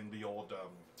Spring in the old,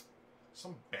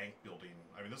 some bank building.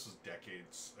 I mean, this was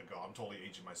decades ago. I'm totally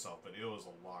aging myself, but it was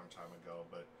a long time ago.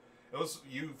 But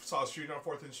you saw a shooting on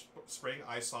 4th and Spring.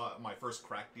 I saw my first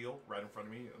crack deal right in front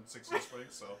of me on 6th and Spring.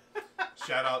 So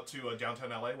shout out to downtown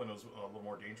LA when it was a little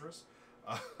more dangerous.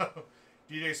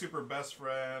 DJ Super Best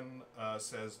Friend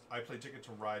says, I played Ticket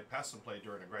to Ride Pass and Play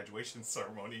during a graduation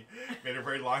ceremony. Made a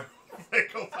very long way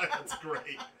go by. That's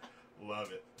great.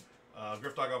 Love it.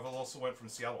 Griff Dog also went from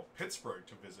Seattle to Pittsburgh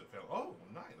to visit family. Oh,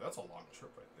 nice. That's a long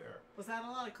trip right there. Was that a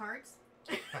lot of cards?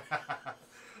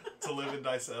 To Live and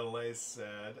Dice LA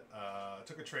said,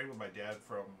 took a train with my dad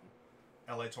from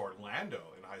LA to Orlando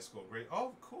in high school. Great.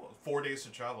 Oh, cool. 4 days to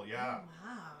travel. Yeah. Oh,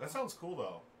 wow. That sounds cool,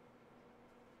 though.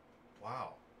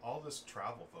 Wow. All this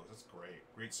travel, folks. That's great.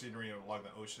 Great scenery along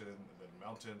the ocean and the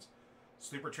mountains.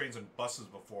 Sleeper trains and buses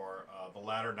before. The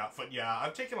latter, not foot. Yeah,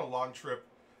 I've taken a long trip,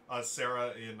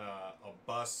 Sarah, in a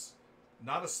bus.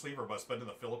 Not a sleeper bus, but in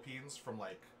the Philippines from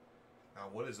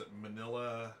what is it?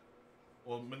 Manila.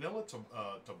 Well, Manila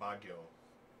to Baguio.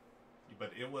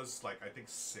 But it was I think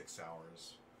 6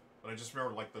 hours. But I just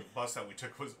remember the bus that we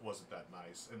took wasn't that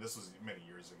nice. And this was many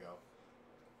years ago.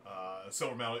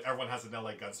 Silver Medal, everyone has an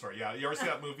LA gun story. Yeah, you ever see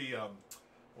that movie,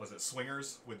 was it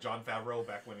Swingers, with Jon Favreau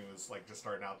back when he was just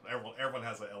starting out? Everyone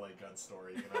has an LA gun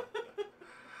story, you know.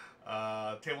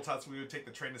 Tabletops, we would take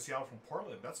the train to Seattle from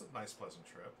Portland. That's a nice, pleasant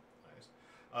trip. Nice.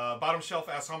 Bottom Shelf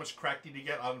asks, how much crack did you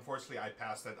get? Unfortunately, I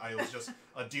passed it. It was just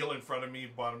a deal in front of me,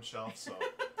 Bottom Shelf, so.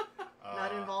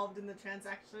 Not involved in the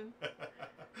transaction.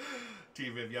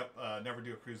 T-Viv, yep. Never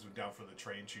do a cruise down for the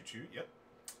train. Choo-choo, yep.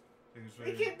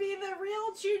 It could be the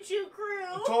real choo-choo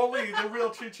crew. Totally, the real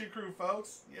choo-choo crew,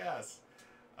 folks. Yes.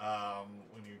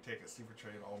 When you take a sleeper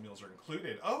train, all meals are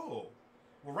included. Oh,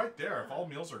 well, right there. If all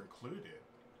meals are included,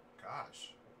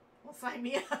 gosh. Well, sign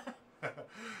me up.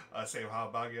 Say how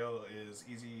Baguio is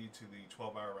easy to the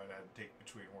 12-hour ride I had to take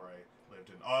between where I lived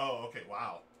in. Oh, okay,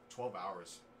 wow, 12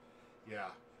 hours. Yeah.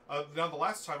 Now the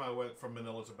last time I went from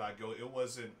Manila to Baguio, it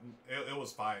wasn't. It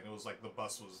was fine. It was the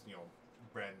bus was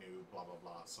brand new, blah blah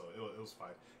blah. So it was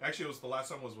fine. Actually, it was the last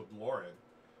time was with Lauren.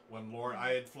 When Lauren,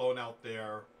 I had flown out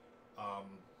there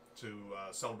to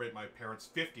celebrate my parents'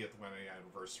 50th wedding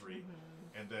anniversary,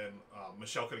 and then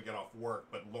Michelle couldn't get off work,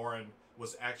 but Lauren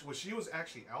was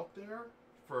actually out there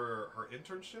for her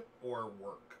internship or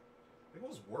work. I think it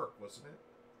was work, wasn't it?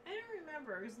 I don't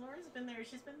remember because Lauren's been there.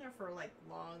 She's been there for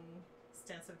long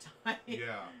stints of time.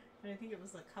 Yeah. And I think it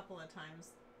was a couple of times.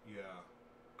 Yeah.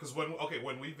 Because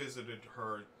when we visited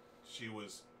her, she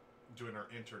was doing her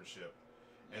internship,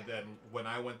 and then when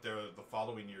I went there the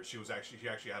following year, she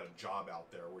actually had a job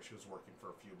out there where she was working for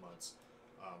a few months.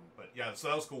 But yeah, so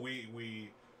that was cool.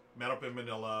 We met up in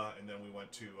Manila, and then we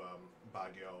went to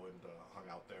Baguio and hung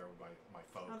out there with my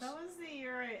folks. Oh, that was the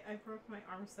year I broke my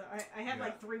arm. So I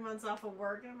had 3 months off of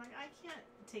work, and I'm like, I can't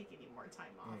take any more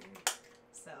time off.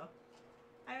 So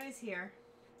I was here.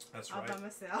 That's all right. by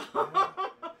myself. Yeah.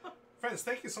 Friends,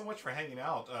 thank you so much for hanging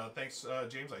out. Thanks,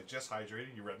 James. I just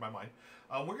hydrated. You read my mind.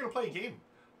 We're going to play a game.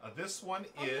 This one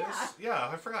is... Yeah,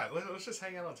 I forgot. Let's just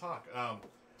hang out and talk.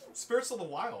 Spirits of the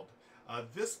Wild.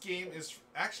 This game is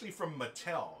actually from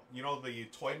Mattel. You know, the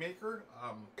toy maker.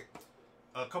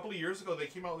 A couple of years ago, they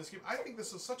came out with this game. I think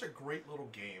this is such a great little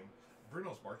game.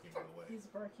 Bruno's barking, by the way. He's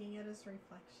barking at his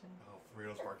reflection. Oh,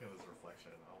 Bruno's barking at his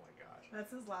reflection. Oh, my gosh.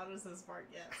 That's as loud as his bark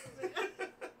gets.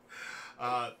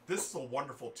 This is a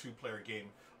wonderful two-player game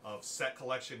of set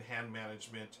collection, hand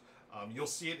management. You'll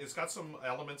see it. It's got some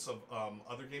elements of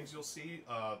other games you'll see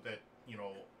that, you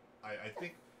know, I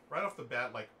think right off the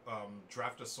bat, like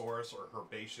Draftosaurus or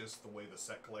Herbaceous, the way the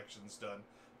set collection's done.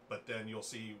 But then you'll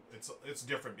see it's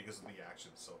different because of the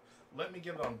action. So let me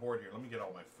get it on board here. Let me get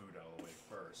all my food out of the way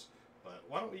first. But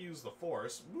why don't we use the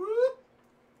force? Whoop!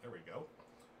 There we go.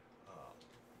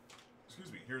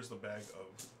 Excuse me. Here's the bag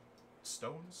of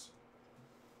stones.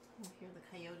 Oh, here, the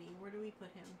coyote. Where do we put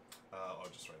him? Oh,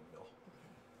 just right in the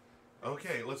middle.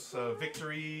 Okay, let's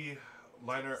Victory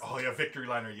Liner. Oh yeah, Victory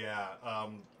Liner. Yeah,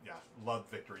 yeah, love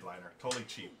Victory Liner. Totally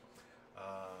cheap.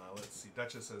 Let's see.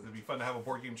 Duchess says it'd be fun to have a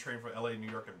board game train from LA, New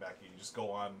York, and back. You just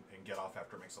go on and get off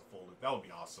after it makes a full loop. That would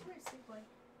be awesome. Where's Sweet Boy?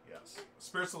 Yes.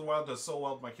 Spirits of the Wild does so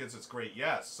well with my kids. It's great.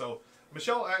 Yes. So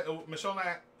Michelle and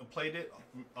I played it.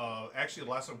 Actually,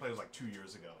 the last time I played was like 2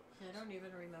 years ago. I don't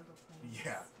even remember playing this.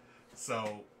 Yeah.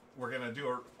 So we're gonna do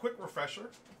a quick refresher.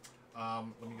 Let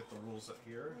me get the rules up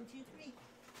here. 1, 2, 3.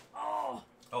 Oh!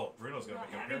 Oh, Bruno's gonna make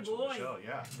an Happy appearance with boy. Michelle.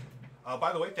 Yeah.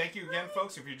 By the way, thank you again,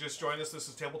 folks. If you just joined us, this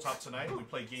is Tabletop Tonight. We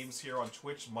play games here on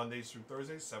Twitch Mondays through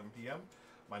Thursdays, 7 p.m.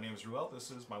 My name is Ruel. This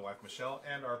is my wife Michelle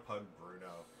and our pug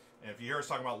Bruno. And if you hear us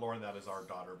talking about Lauren, that is our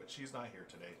daughter, but she's not here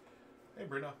today. Hey,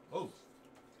 Bruno. Oh.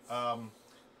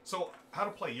 So how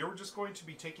to play? You're just going to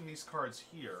be taking these cards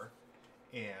here,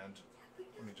 and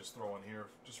let me just throw in here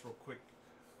just real quick.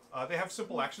 They have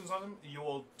simple actions on them. You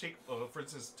will take, for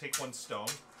instance, take one stone,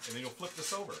 and then you'll flip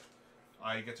this over.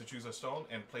 I get to choose a stone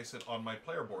and place it on my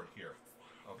player board here.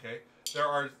 Okay? There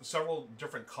are several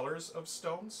different colors of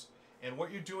stones, and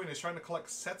what you're doing is trying to collect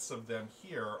sets of them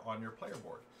here on your player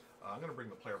board. I'm going to bring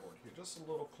the player board here, just a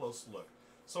little close look.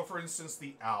 So, for instance,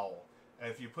 the owl.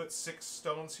 If you put 6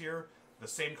 stones here, the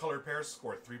same color pairs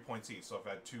score 3 points each. So if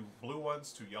I had 2 blue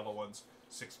ones, 2 yellow ones,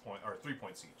 3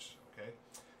 points each. Okay.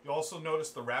 You'll also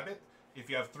notice the rabbit. If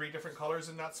you have 3 different colors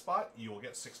in that spot, you will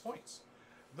get 6 points.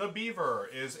 The beaver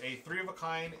is a 3 of a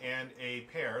kind and a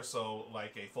pair, so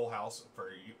like a full house for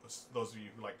you, those of you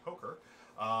who like poker.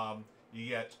 You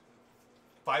get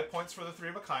 5 points for the 3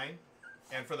 of a kind,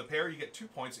 and for the pair you get 2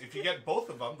 points. If you get both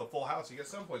of them, the full house, you get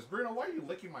 7 points. Bruno, why are you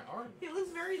licking my arm? It was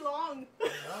very long.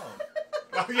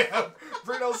 Oh yeah,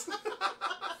 Bruno's.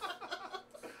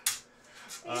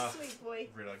 Hey, sweet boy.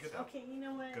 Bruno, get down. Okay, you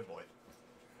know what? Good boy.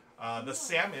 The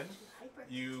salmon,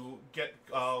 you get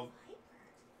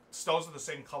stones of the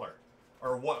same color,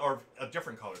 or a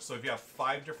different color. So if you have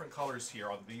 5 different colors here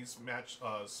on these match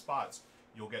spots,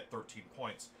 you'll get 13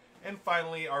 points. And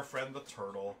finally, our friend the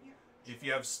turtle. If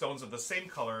you have stones of the same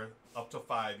color, up to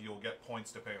 5, you'll get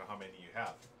points depending on how many you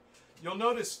have. You'll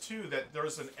notice too that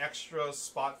there's an extra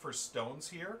spot for stones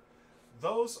here.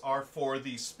 Those are for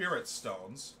the spirit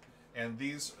stones, and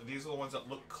these are the ones that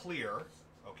look clear.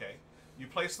 Okay, you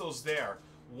place those there.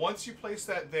 Once you place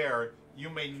that there, you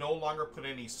may no longer put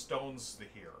any stones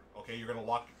here. Okay, you're going to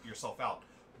lock yourself out.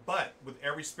 But with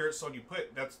every spirit stone you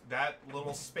put, that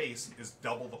little space is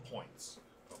double the points.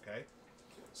 Okay,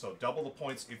 so double the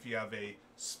points if you have a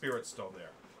spirit stone there.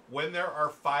 When there are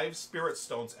 5 spirit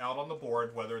stones out on the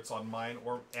board, whether it's on mine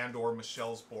or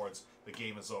Michelle's boards, the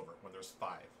game is over. When there's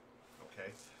 5.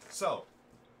 Okay, so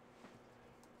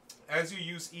as you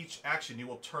use each action, you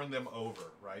will turn them over,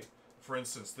 right? For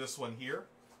instance, this one here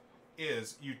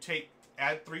is you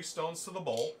add 3 stones to the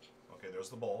bowl. Okay, there's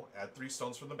the bowl. Add 3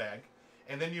 stones from the bag,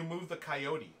 and then you move the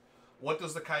coyote. What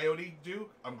does the coyote do?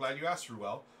 I'm glad you asked,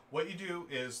 Ruel. What you do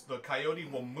is the coyote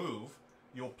will move.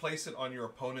 You'll place it on your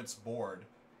opponent's board,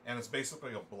 and it's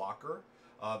basically a blocker.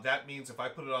 That means if I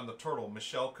put it on the turtle,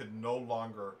 Michelle could no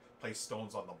longer place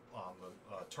stones on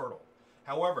the turtle.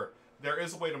 However, there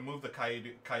is a way to move the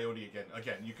coyote again.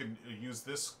 Again, you can use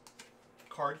this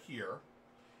card here,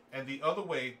 and the other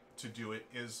way to do it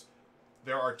is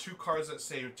there are 2 cards that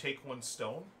say take 1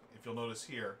 stone. If you'll notice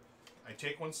here, I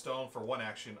take 1 stone for 1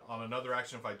 action. On another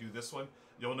action, if I do this one,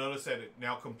 you'll notice that it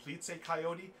now completes a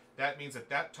coyote. That means at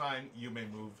that time, you may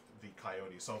move the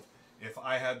coyote. So if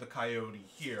I had the coyote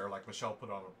here, like Michelle put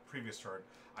on a previous turn,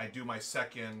 I do my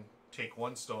second take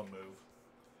 1 stone move.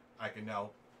 I can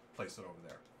now place it over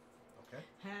there.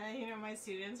 Okay. You know, my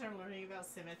students are learning about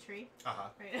symmetry Uh-huh.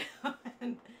 right now.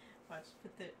 And watch,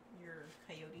 put your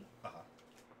coyote. Uh-huh.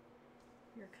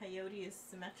 Your coyote is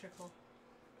symmetrical.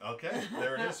 Okay,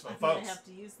 there it is, I folks. have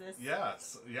to use this. Yeah,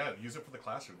 use it for the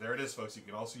classroom. There it is, folks. You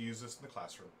can also use this in the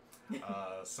classroom.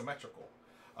 Symmetrical.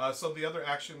 So the other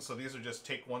actions, so these are just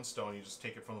take one stone. You just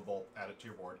take it from the vault, add it to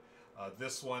your board.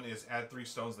 This one is add 3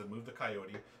 stones, then move the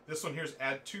coyote. This one here is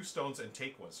add 2 stones and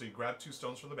take one. So you grab 2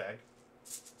 stones from the bag,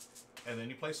 and then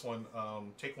you place one,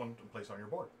 take one and place on your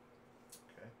board.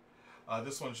 Okay.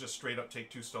 This one's just straight up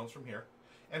take 2 stones from here.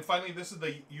 And finally, this is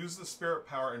the use the spirit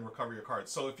power and recover your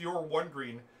cards. So if you were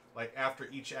wondering, like after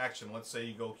each action, let's say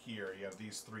you go here, you have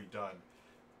these 3 done.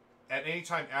 At any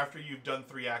time after you've done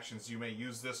 3 actions, you may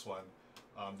use this one.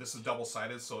 This is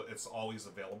double-sided, so it's always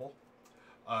available.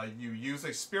 You use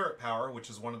a spirit power, which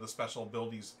is one of the special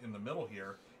abilities in the middle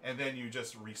here, and then you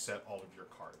just reset all of your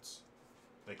cards.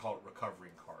 They call it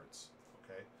recovering cards.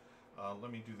 Okay,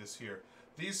 let me do this here.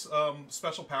 These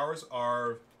special powers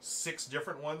are 6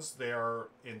 different ones. They are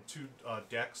in 2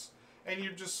 decks, and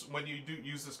you just when you do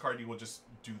use this card, you will just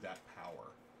do that power.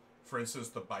 For instance,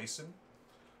 the Bison.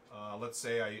 Let's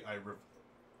say I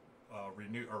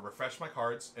renew or refresh my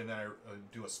cards, and then I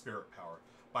do a spirit power.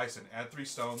 Bison, add 3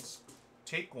 stones,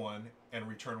 take 1, and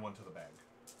return 1 to the bag.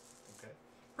 Okay,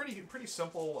 pretty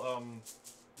simple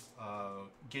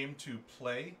game to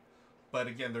play. But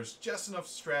again, there's just enough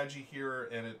strategy here,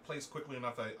 and it plays quickly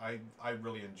enough that I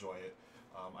really enjoy it.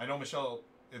 I know, Michelle,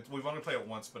 we've only played it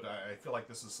once, but I feel like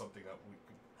this is something that we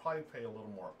could probably play a little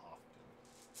more often.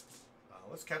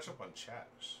 Let's catch up on chat,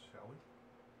 shall we?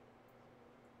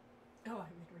 Oh, I've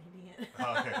been reading it.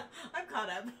 Okay. I'm caught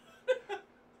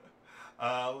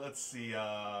up. Let's see.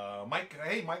 Mike,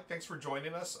 hey, Mike, thanks for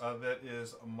joining us. That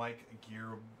is Mike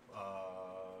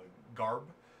Garb.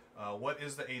 What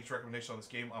is the age recommendation on this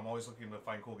game? I'm always looking to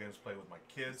find cool games to play with my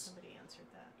kids. Somebody answered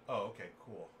that. Oh, okay,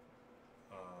 cool.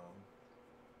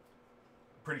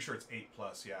 Pretty sure it's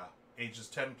 8+, yeah. Ages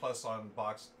 10+ on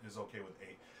box is okay with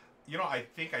 8. You know, I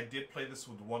think I did play this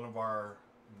with one of our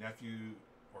nephew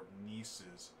or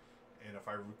nieces, and if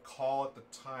I recall at the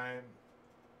time,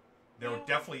 they were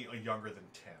definitely younger than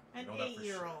 10. An I know that for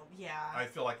 8-year-old, sure. yeah. I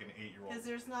feel like an 8-year-old. Because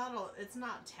it's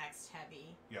not text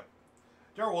heavy. Yep.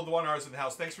 Daryl, well, the 1 hour's in the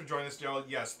house. Thanks for joining us, Daryl.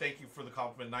 Yes, thank you for the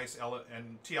compliment. Nice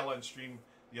and TLN stream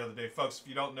the other day. Folks, if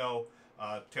you don't know,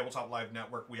 Tabletop Live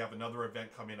Network, we have another event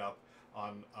coming up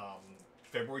on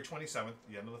February 27th,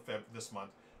 the end of this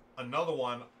month. Another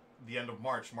one, the end of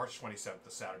March 27th,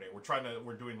 the Saturday.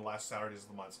 We're doing the last Saturdays of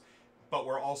the month. But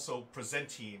we're also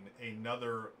presenting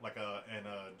another, an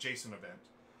adjacent event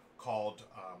called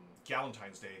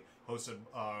Galentine's Day, hosted,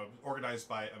 organized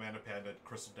by Amanda Panda and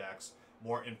Crystal Dax.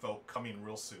 More info coming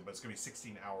real soon, but it's going to be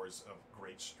 16 hours of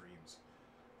great streams.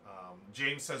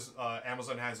 James says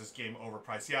Amazon has this game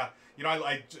overpriced. Yeah, you know,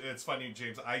 it's funny,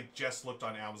 James. I just looked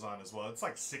on Amazon as well. It's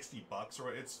like $60,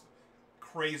 or it's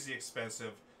crazy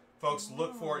expensive. Folks,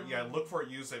 look for it. Yeah, look for it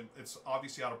used. It's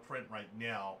obviously out of print right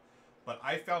now, but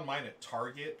I found mine at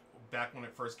Target back when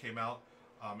it first came out,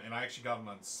 and I actually got them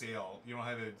on sale. You know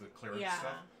how they did the clearance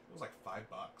stuff? It was like $5.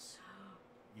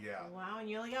 Yeah. Wow, and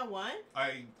you only got one?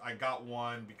 I got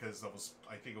one because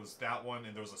I think it was that one,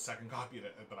 and there was a second copy of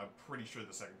it, but I'm pretty sure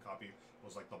the second copy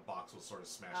was like the box was sort of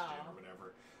smashed in or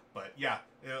whatever. But yeah,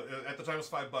 at the time it was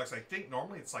 $5. I think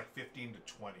normally it's like 15 to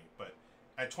 20, but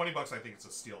at $20 I think it's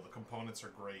a steal. The components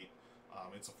are great.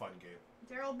 It's a fun game.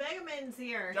 Daryl Begeman's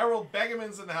here. Daryl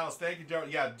Begeman's in the house. Thank you, Daryl.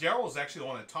 Yeah, Daryl was actually the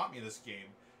one that taught me this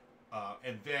game.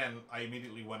 And then I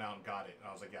immediately went out and got it. And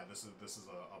I was like, yeah, this is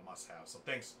a must-have. So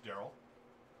thanks, Daryl.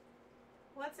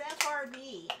 What's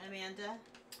FRB, Amanda?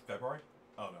 February?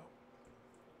 Oh, no.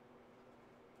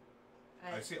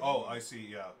 I see. Oh, I see.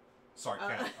 Yeah. Sorry,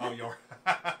 Kat. Oh, you're...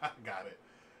 Got it.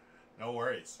 No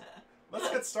worries. Let's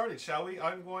get started, shall we?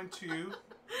 I'm going to...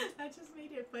 I just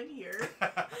made it funnier.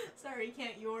 Sorry,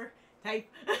 can't your type.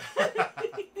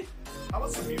 How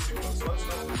about some music, folks? Let's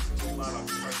know if it's too loud. I'm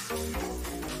trying to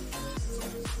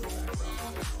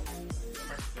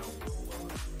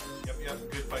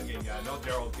Yep, good fun game. Yeah, I know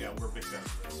Daryl. Yeah, we're big fans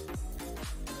of this.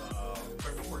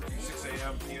 February 14th, 6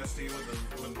 a.m. PST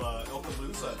with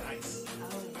Ilkalooza. Nice.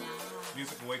 Oh, yeah.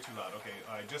 Music way too loud. Okay,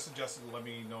 I just adjusted. Let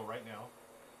me know right now.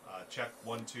 Check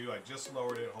 1, 2. I just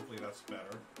lowered it. Hopefully that's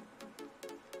better.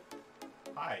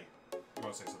 Hi. You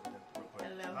want to say something real quick?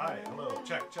 Hello. Hi. Hello.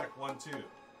 Check 1, 2.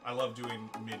 I love doing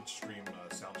midstream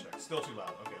sound checks. Still too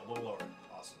loud. Okay, a little lower.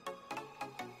 Awesome.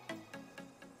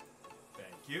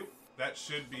 Thank you. That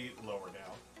should be lower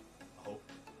now. I hope.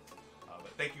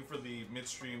 But thank you for the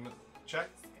midstream check.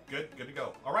 Good to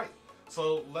go. All right.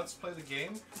 So let's play the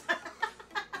game.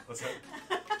 What's that?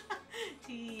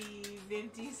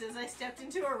 T50 says I stepped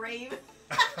into a rave.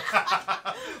 Oh.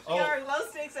 Got our glow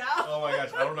sticks out. Oh my gosh,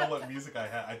 I don't know what music I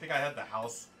had. I think I had the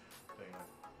house thing.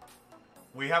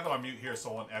 We have it on mute here,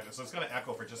 so it won't echo. So it's gonna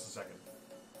echo for just a second.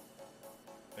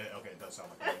 Okay, it does sound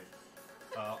like it.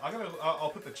 I'll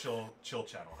put the chill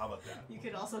channel. How about that? You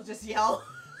could also just yell.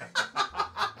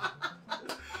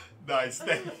 Nice,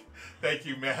 thank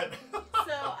you, Matt.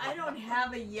 So I don't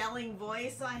have a yelling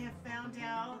voice, I have found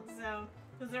out. So,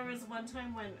 because there was one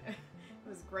time when it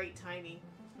was great timing.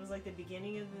 It was like the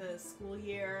beginning of the school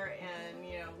year, and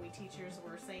you know, we teachers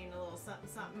were saying a little something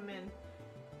something, and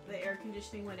the air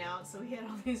conditioning went out, so we had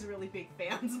all these really big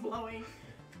fans blowing.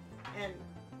 And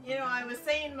you know, I was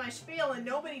saying my spiel, and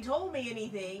nobody told me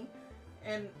anything.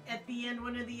 And at the end,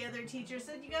 one of the other teachers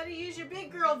said, "You got to use your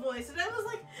big girl voice," and I was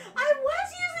like, "I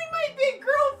was using my big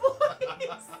girl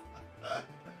voice."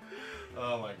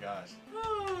 Oh my gosh.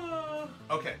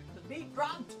 Okay. The beat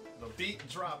dropped. The beat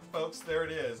dropped, folks. There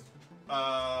it is.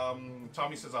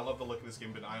 Tommy says, "I love the look of this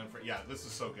game, but Island for yeah, this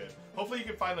is so good. Hopefully, you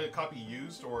can find a copy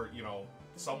used or you know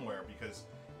somewhere because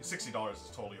 $60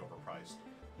 is totally overpriced."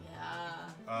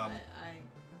 Yeah.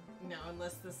 No,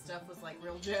 unless this stuff was like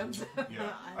real gems.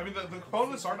 Yeah. I mean, the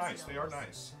components are nice. They are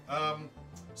nice.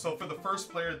 So for the first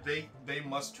player, they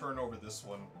must turn over this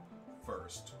one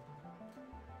first.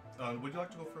 Would you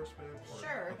like to go first, babe? Or-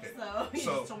 Sure. Okay. So you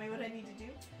So- just told me what I need to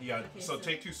do? Yeah. Okay, so so-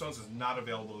 Take Two Stones is not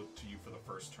available to you for the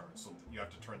first turn, so you have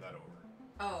to turn that over.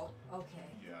 Oh,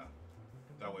 okay. Yeah.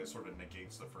 That way, it sort of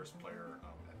negates the first player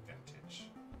advantage.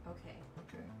 Okay.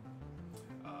 Okay.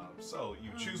 So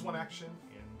you choose one action,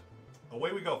 and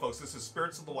away we go, folks. This is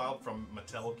Spirits of the Wild from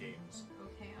Mattel Games.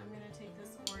 Okay, I'm going to take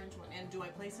this orange one. And do I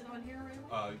place it on here right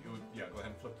away? Yeah, go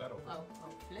ahead and flip that over. Oh,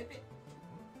 flip it.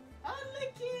 Oh,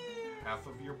 look it! Half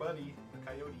of your buddy, the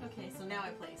coyote. Okay, so now I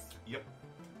place. Yep.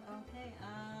 Okay,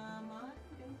 I'm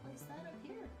going to place that up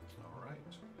here. All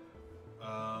right.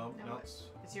 Now Now what?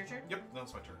 It's your turn? Yep, now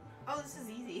it's my turn. Oh, this is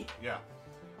easy. Yeah.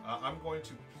 I'm going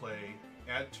to play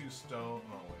add 2 stone.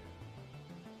 Oh, wait.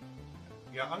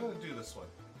 Yeah, I'm going to do this one.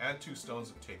 Add 2 stones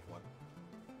and take 1.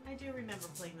 I do remember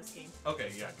playing this game.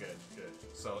 Okay, yeah, good.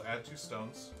 So add 2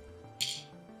 stones,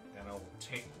 and I'll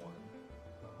take 1.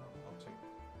 I'll take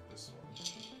this one,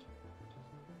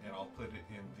 and I'll put it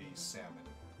in the salmon.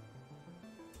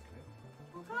 Okay.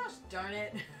 Oh gosh, darn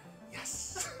it.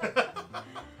 Yes!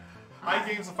 Hi,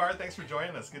 Games of Fire. Thanks for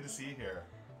joining us. Good to see you here.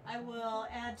 I will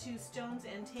add 2 stones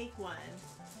and take 1.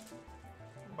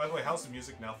 By the way, how's the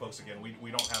music now, folks? Again, we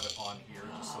don't have it on here,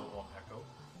 just so it won't echo.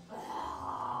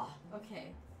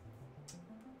 Okay.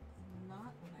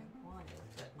 Not what I wanted,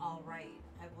 but alright.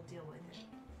 I will deal with it.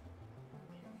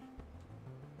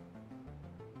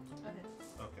 Okay.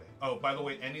 Okay. Oh, by the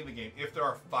way, ending the game. If there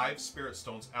are 5 spirit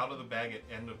stones out of the bag at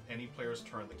end of any player's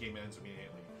turn, the game ends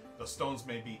immediately. The stones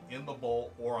may be in the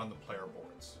bowl or on the player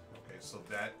boards. Okay, so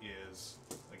that is,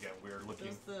 again, we're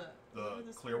looking Those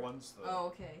the clear ones. The, Oh,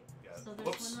 okay. Yeah. So there's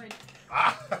Whoops. one right.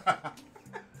 Ah!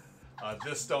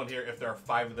 This stone here, if there are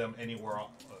 5 of them anywhere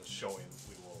showing,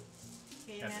 we will.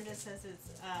 Okay, Yes. Amanda says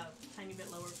it's a tiny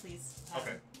bit lower, please.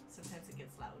 Okay. Sometimes it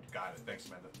gets loud. Got it. Thanks,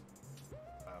 Amanda.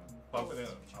 Bumping it.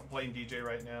 I'm playing DJ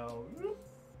right now.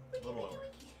 A little lower.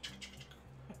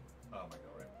 Oh my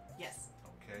god, right? Yes.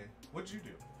 Okay. What'd you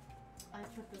do? I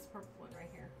put this purple one right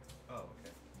here. Oh,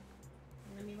 okay.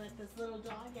 Let me let this little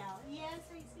dog out. Yes,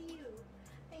 I see you.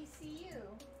 I see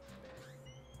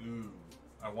you. Ooh.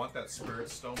 I want that spirit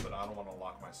stone, but I don't want to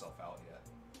lock myself out yet.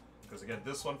 Because again,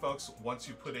 this one, folks, once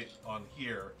you put it on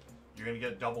here, you're going to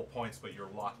get double points, but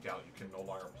you're locked out. You can no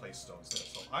longer place stones there.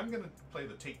 So I'm going to play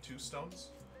the take 2 stones.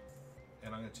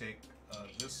 And I'm going to take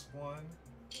this one.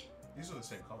 These are the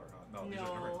same color, huh? No, these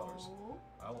are different colors.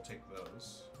 I will take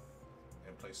those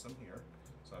and place them here.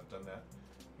 So I've done that.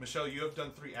 Michelle, you have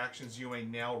done 3 actions. You may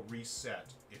now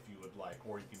reset if you would like,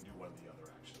 or you can do one of the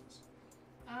other actions.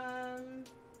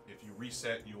 If you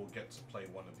reset, you will get to play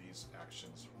one of these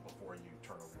actions before you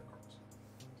turn over your cards.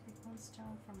 Take 1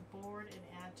 stone from board and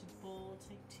add to bowl.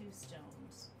 Take 2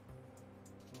 stones.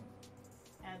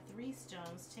 Add 3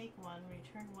 stones. Take 1.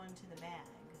 Return 1 to the bag.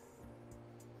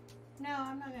 No,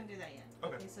 I'm not gonna do that yet.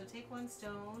 Okay. So take 1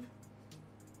 stone.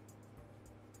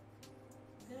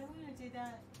 Did I want to do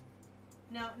that?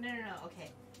 No.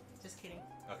 Okay. Just kidding.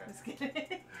 Okay. Just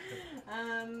kidding.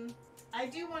 I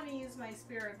do want to use my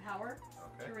spirit power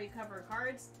to Okay. recover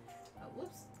cards. Oh,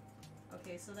 whoops.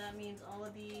 Okay, so that means all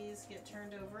of these get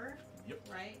turned over. Yep.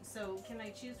 Right? So can I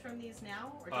choose from these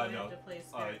now? Or do I No. have to play a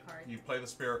spirit card? You play the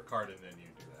spirit card and then you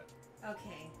do that.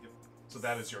 Okay. So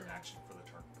that is your action for the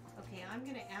turn. Okay, I'm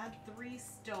going to add 3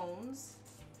 stones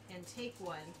and take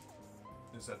 1.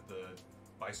 Is that the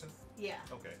Bison? Yeah.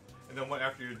 Okay. And then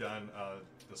after you're done,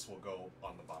 this will go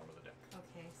on the bottom of the deck.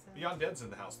 Okay, so... Beyond Dead's in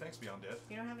the house. Thanks, Beyond Dead.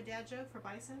 You don't have a dad joke for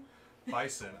Bison?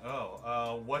 Bison.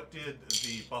 Oh, what did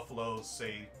the buffalo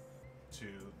say to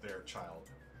their child?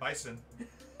 Bison.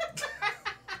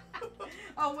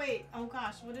 Oh, wait. Oh,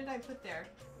 gosh. What did I put there?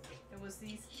 It was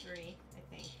these three, I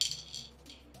think.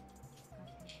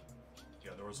 Okay.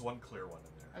 Yeah, there was one clear one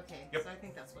in there. Okay, Yep. so I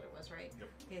think that's what it was, right? Yep.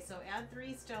 Okay, so add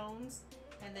 3 stones,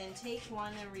 and then take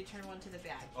one and return one to the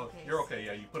bag. Oh, Okay, you're so- okay.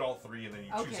 Yeah, you put all 3 and then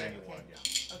you choose any one.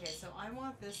 Yeah. Okay, so I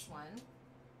want this one,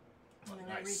 and then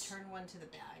I Nice. return one to the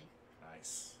bag.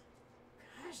 Nice.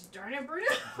 Gosh, darn it, Bruno!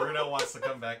 Bruno wants to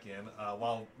come back in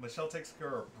while Michelle takes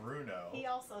care of Bruno. He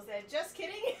also said, just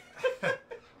kidding.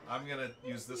 I'm gonna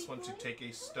use this one to take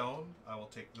a stone. I will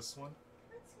take this one.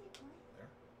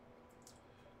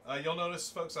 There. You'll notice,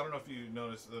 folks. I don't know if you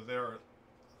noticed oh,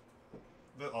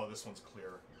 this one's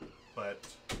clear, but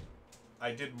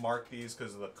I did mark these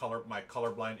because of the my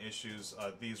colorblind issues.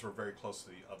 These were very close to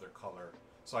the other color,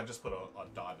 so I just put a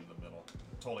dot in the middle.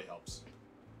 Totally helps.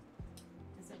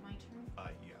 Is it my turn?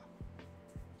 Yeah.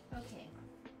 Okay.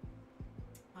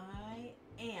 I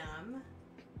am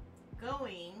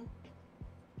going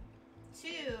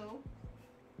to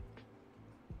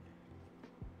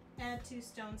add 2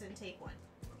 stones and take 1.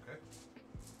 Okay.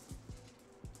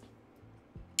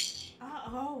 Oh!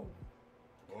 Uh-oh.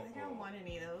 I don't want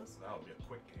any of those. That'll be a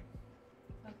quick game.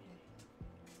 Okay.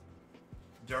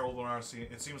 Daryl Lenarsi,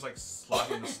 it seems like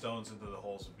slotting the stones into the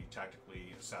holes would be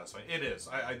tactically satisfying. It is.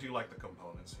 I do like the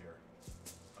components here.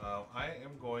 I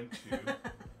am going to...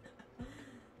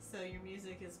 So your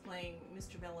music is playing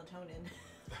Mr. Melatonin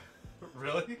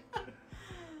Really?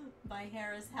 by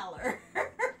Harris Heller.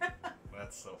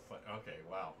 That's so fun. Okay,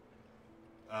 wow.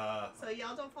 So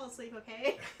y'all don't fall asleep,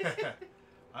 okay?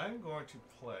 I'm going to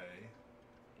play...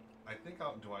 I think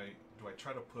do I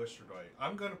try to push or do I...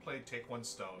 I'm going to play Take 1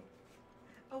 Stone.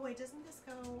 Oh wait, doesn't this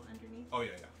go underneath? Oh,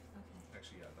 yeah. Okay.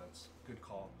 Actually, yeah, that's a good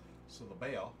call. So the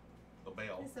Baal.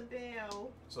 It's a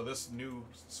bell. So this new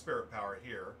spirit power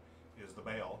here is the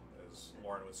Baal, as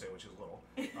Lauren would say when she was little.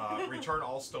 Return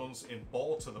all stones in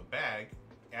bowl to the bag.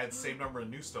 Add same number of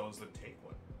new stones, then take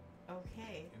one.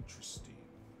 Okay. Interesting.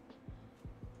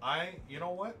 You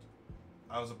know what?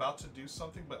 I was about to do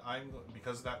something, but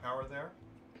because of that power there,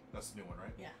 that's the new one,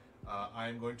 right? Yeah.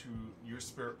 I'm going to use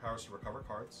spirit powers to recover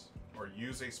cards, or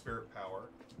use a spirit power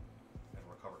and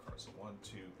recover cards. So 1,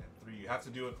 2, and 3. You have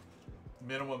to do it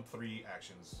minimum 3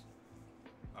 actions.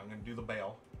 I'm going to do the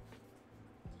Baal.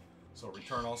 So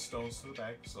return all stones to the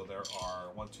bag. So there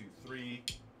are 1, 2, 3,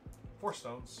 4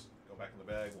 stones. Go back in the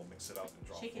bag. We'll mix it up and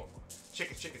draw 4 more. Shake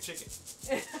it, shake it, shake it.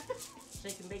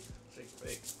 Shake and bake. Shake it,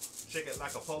 bake. Shake it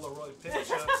like a Polaroid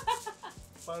picture.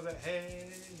 By the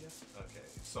hey. Okay,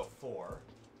 so 4.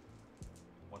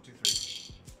 1, 2,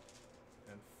 3.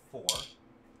 And 4.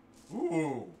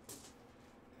 Ooh!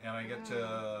 And I get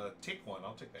to take one.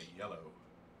 I'll take that yellow.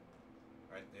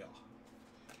 Right there.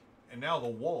 And now the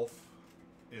wolf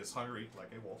is hungry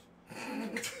like a wolf.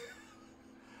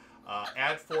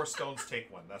 Add 4 stones, take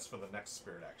 1. That's for the next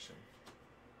spirit action.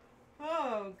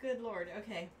 Oh, good lord.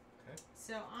 Okay. Okay.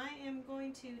 So I am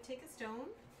going to take a stone.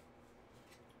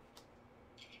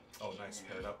 Oh, nice.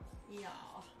 Pair it up. Yeah.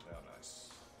 Yeah, nice.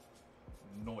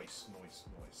 Nice, nice,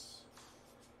 nice.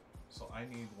 So I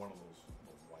need one of those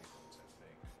white ones, I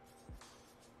think.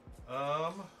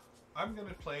 I'm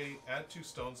gonna play add 2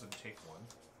 stones and take 1.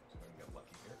 So I'm gonna get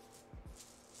lucky here.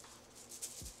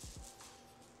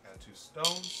 Add 2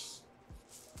 stones.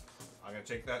 I'm gonna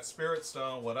take that spirit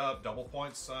stone. What up? Double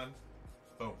points, son.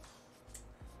 Boom.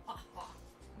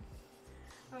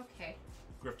 Okay.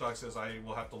 Griffdog says I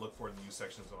will have to look for it in the youth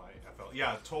sections of my FL.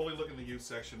 Yeah, totally look in the youth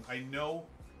section. I know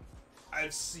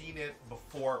I've seen it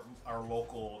before our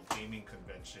local gaming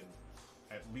convention.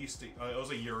 At least it was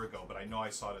a year ago, but I know I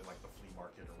saw it in like the flea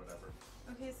market or whatever.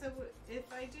 Okay, so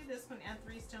if I do this one, add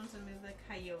 3 stones and move the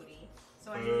coyote.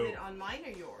 So I move it on mine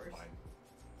or yours? Mine.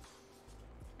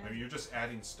 I mean, you're just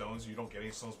adding stones. You don't get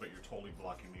any stones, but you're totally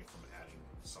blocking me from adding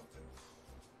something.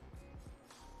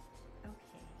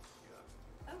 Okay.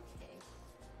 Yeah. Okay.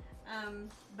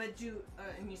 But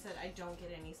and you said I don't get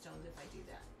any stones if I do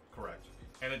that. Correct.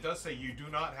 And it does say you do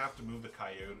not have to move the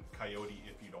coyote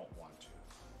if you don't want to.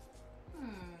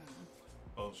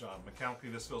 Both John, mechanically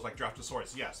this feels like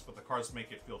Draftosaurus, yes, but the cards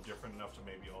make it feel different enough to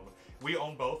maybe own them. We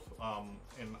own both,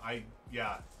 and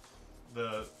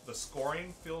the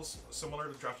scoring feels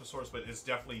similar to Draftosaurus, but it's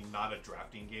definitely not a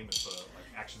drafting game. It's a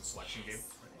like action selection game.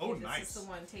 Oh, Okay, nice. This is the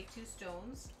one. Take 2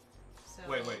 stones. So.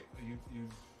 Wait. You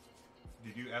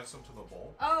did you add some to the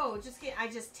bowl? Oh, I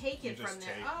just take You it just from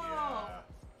there. take, Oh.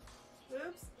 yeah.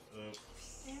 Oops. Oops.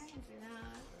 Yeah, I can do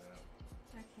that.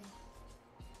 Yeah. Okay.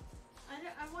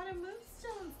 I want to move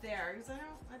stones there because I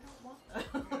don't want those.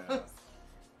 Yeah.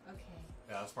 Okay.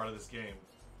 Yeah, that's part of this game.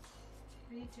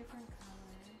 3 different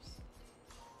colors.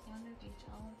 1 of each,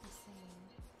 all of the same.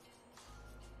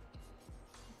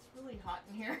 It's really hot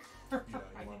in here. Yeah,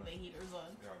 I think the heater's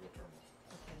on. Yeah, I'll go turn it.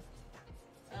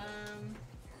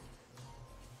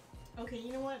 Okay. Okay,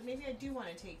 you know what? Maybe I do want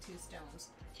to take 2 stones.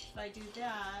 If I do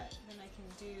that, then I can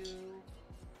do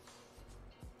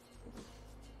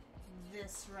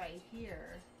this right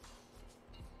here.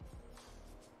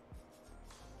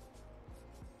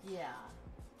 Yeah.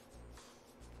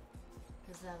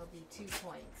 Because that'll be 2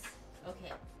 points.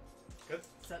 Okay. Good.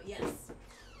 So, yes.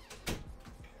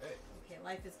 Okay. Okay,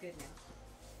 life is good now.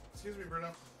 Excuse me,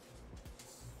 Bruno.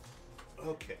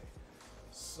 Okay.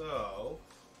 So.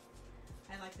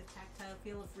 I like the tactile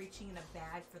feel of reaching in a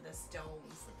bag for the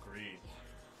stones. Agreed.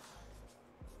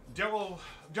 Daryl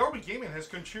Gaming has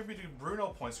contributed Bruno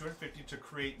points 250 to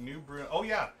create new Bruno. Oh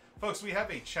yeah, folks, we have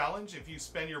a challenge. If you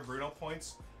spend your Bruno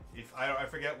points, if I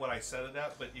forget what I said it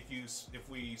at, but if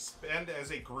we spend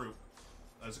as a group,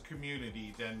 as a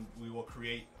community, then we will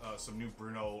create some new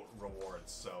Bruno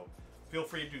rewards. So feel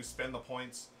free to spend the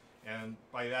points, and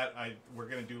by that we're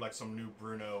gonna do like some new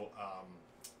Bruno.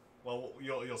 Well,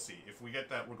 you'll see. If we get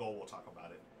that goal, we'll talk about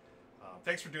it.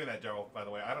 Thanks for doing that, Daryl. By the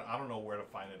way, I don't know where to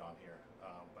find it on here,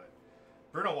 but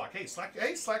Bruno walk. Hey,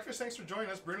 Slackfish, thanks for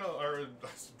joining us. Bruno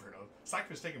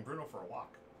Slackfish taking Bruno for a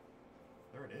walk.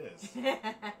 There it is.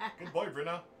 Good boy,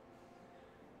 Bruno.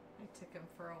 I took him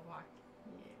for a walk.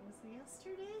 Yeah, was it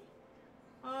yesterday?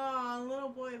 Oh, little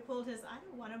boy pulled his. I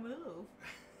don't want to move.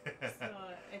 So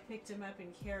I picked him up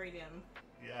and carried him.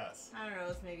 Yes. I don't know, it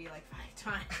was maybe like 5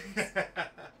 times.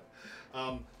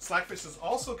 Slackfish has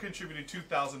also contributed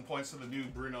 2,000 points to the new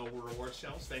Bruno Rewards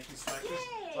Challenge. Thank you, Slackfish.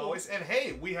 Yay! As always. And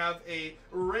hey, we have a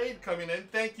raid coming in.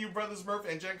 Thank you, Brothers Murph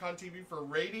and Gen Con TV for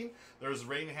raiding. There's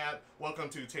Rain Hat. Welcome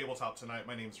to Tabletop Tonight.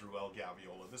 My name is Ruel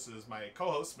Gaviola. This is my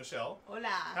co-host, Michelle. Hola.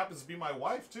 Happens to be my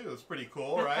wife, too. It's pretty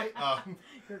cool, right?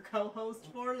 Your co-host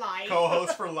for life.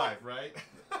 Co-host for life, right?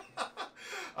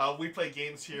 We play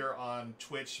games here on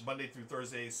Twitch Monday through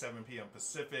Thursday, 7 p.m.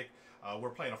 Pacific. We're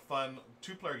playing a fun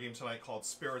 2-player game tonight called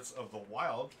Spirits of the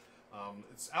Wild.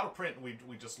 It's out of print, we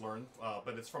just learned,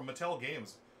 but it's from Mattel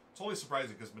Games. It's totally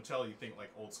surprising because Mattel, you think like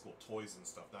old school toys and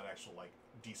stuff, not actual like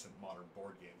decent modern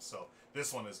board games. So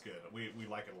this one is good. We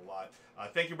like it a lot.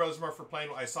 Thank you, Brothers Murph, for playing.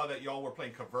 I saw that y'all were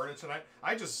playing Caverna tonight.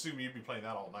 I just assumed you'd be playing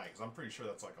that all night because I'm pretty sure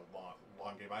that's like a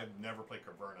long game. I've never played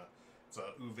Caverna. It's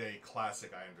a Uwe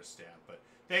classic, I understand. But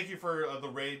thank you for the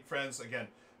raid, friends. Again,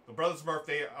 the Brothers Murph,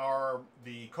 they are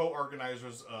the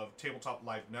co-organizers of Tabletop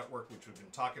Live Network, which we've been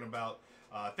talking about.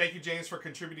 Thank you, James, for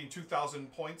contributing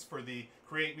 2,000 points for the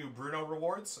Create New Bruno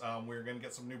rewards. We're going to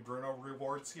get some new Bruno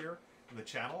rewards here in the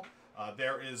channel.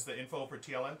 There is the info for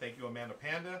TLN. Thank you, Amanda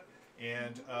Panda.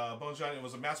 And Bones John, it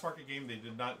was a mass market game. They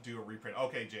did not do a reprint.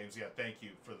 Okay, James, yeah, thank you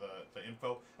for the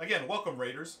info. Again, welcome,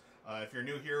 Raiders. If you're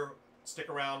new here, stick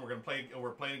around. We're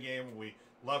playing a game. We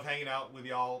love hanging out with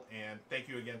y'all, and thank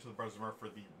you again to the Brothers Murph for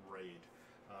the raid.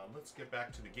 Let's get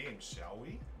back to the game, shall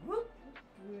we? Whoop.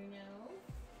 Bruno.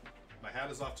 My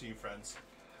hat is off to you, friends.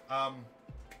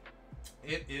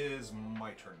 It is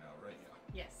my turn now, right?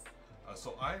 Yeah. Yes.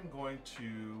 So I'm going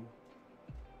to.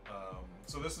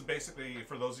 So this is basically,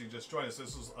 for those of you who just joined us,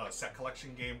 this is a set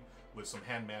collection game with some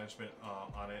hand management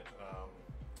on it.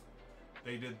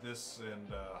 They did this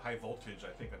in High Voltage,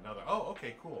 I think another. Oh,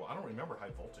 okay, cool. I don't remember High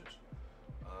Voltage.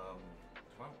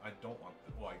 Well, I don't want.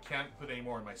 Well, I can't put any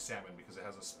more in my salmon because it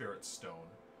has a spirit stone.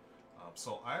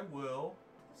 So I will.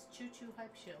 It's Choo Choo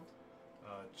Hype Shield.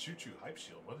 Choo Choo Hype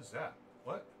Shield. What is that?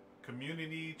 What?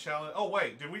 Community challenge. Oh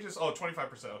wait, did we just? Oh,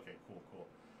 25%. Okay, cool.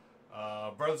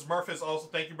 Brothers Murph is also.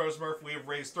 Thank you, Brothers Murph. We have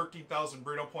raised 13,000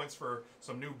 Bruno points for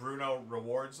some new Bruno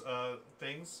rewards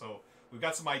things. So we've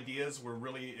got some ideas we're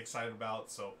really excited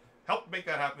about. So help make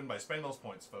that happen by spending those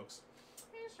points, folks.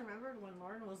 I just remembered when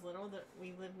Lauren was little that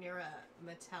we lived near a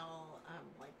Mattel,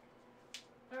 like,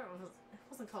 I don't know, it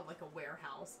wasn't called like a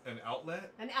warehouse. An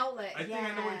outlet? An outlet, I think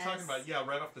I know what you're talking about. Yeah,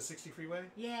 right off the 60 freeway?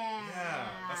 Yeah. Yeah.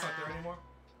 That's not there anymore?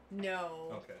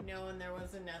 No. Okay. No, and there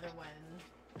was another one,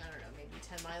 I don't know, maybe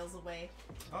 10 miles away.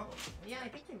 Oh. Yeah, I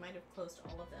think they might have closed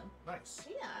all of them. Nice.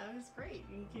 Yeah, it was great.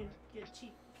 You can get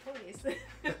cheap toys.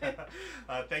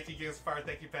 Thank you, Games of Fire.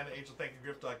 Thank you, Panda Angel. Thank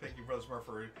you, Gripdog. Thank you, Brothers Murph,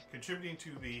 for contributing to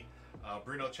the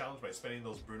Bruno Challenge by spending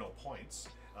those Bruno points.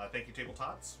 Thank you,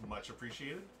 Tabletots. Much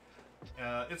appreciated.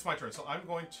 It's my turn. So I'm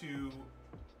going to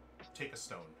take a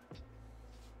stone.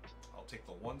 I'll take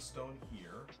the one stone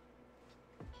here.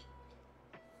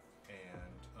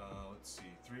 And let's see.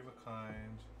 3 of a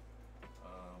kind.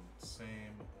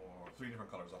 same or 3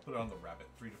 different colors. I'll put it on the rabbit.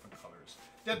 3 different colors.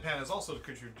 Deadpan has also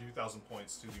contributed 2,000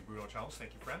 points to the Bruno challenge.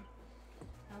 Thank you, friend.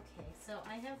 Okay, so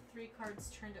I have 3 cards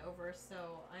turned over,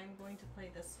 so I'm going to play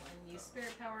this one. Use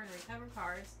Spirit Power and recover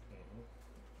cards.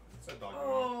 What's that dog?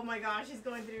 Oh my gosh, he's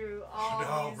going through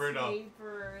all these Bruno.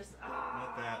 papers.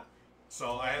 Not that.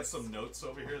 So I had some notes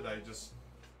over here that I just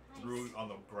threw on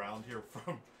the ground here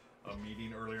from a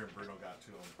meeting earlier, and Bruno got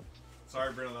to them.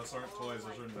 Sorry, Bruno, those aren't toys.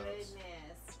 Those are notes.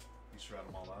 You shred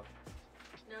them all up?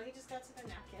 No, he just got to the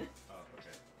napkin. Oh,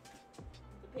 okay.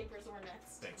 The papers were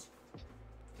next. Thanks.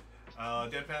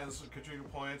 Deadpan's contributing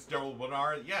points. Daryl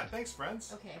Winard. Yeah, thanks,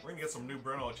 friends. Okay. We're gonna get some new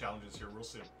Bruno challenges here real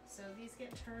soon. So these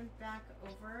get turned back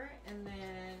over, and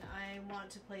then I want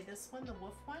to play this one, the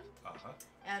wolf one.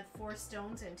 Add 4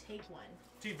 stones and take 1.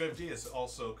 T-Viv-D is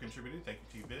also contributing. Thank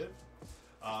you, T-Viv.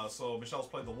 So Michelle's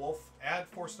played the wolf. Add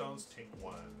 4 stones, take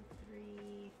 1.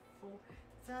 3, 4.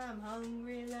 So I'm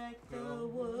hungry like the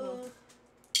wolf.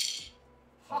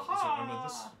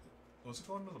 Was it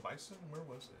going to the bison? Where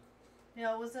was it?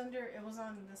 No, it was on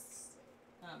this,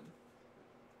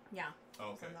 yeah. Oh,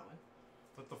 It was okay. on that one.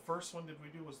 But the first one, did we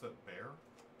do, was that bear?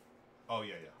 Oh,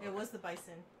 yeah. It was the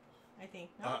bison, I think.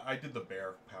 No? I did the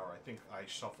bear power. I think I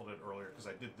shuffled it earlier because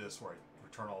I did this where I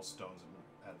return all stones and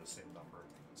add the same number.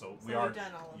 So we are we've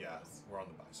done all of yeah, those. we're on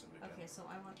the bison again. Okay, so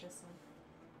I want this one.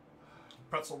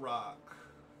 Pretzel Rock.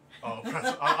 Oh,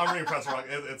 pretzel, I'm reading Pretzel Rock.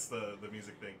 It's the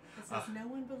music thing. It says, no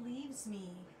one believes me,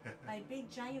 by big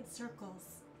giant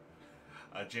circles.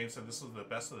 James said this was the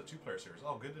best of the 2-player series.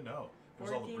 Oh, good to know.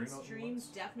 There's all the Working Bruno streams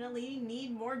ones. definitely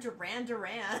need more Duran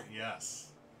Duran.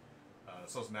 Yes.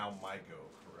 So it's now my go,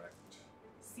 correct?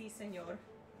 Si, senor.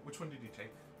 Which one did you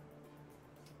take?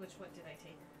 Which one did I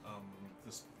take?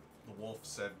 The wolf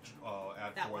said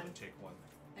add That 4 one. and take 1.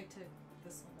 I took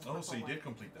this one. the Oh, purple so you one. did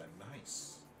complete that.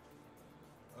 Nice.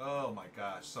 Oh my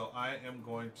gosh. So I am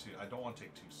going to... I don't want to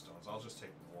take 2 stones. I'll just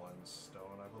take 1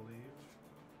 stone, I believe.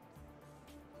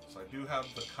 So I do have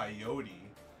the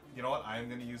coyote. You know what? I am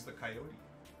going to use the coyote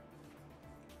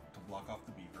to block off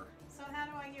the beaver. So how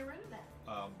do I get rid of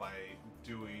that? By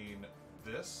doing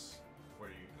this, where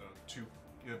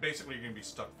basically you're going to be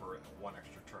stuck for 1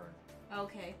 extra turn.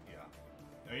 Okay. Yeah.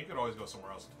 Now you could always go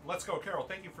somewhere else. Let's go, Carol.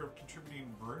 Thank you for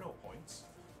contributing Bruno points.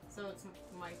 So it's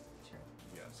my turn.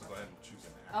 Yeah, so go ahead and choose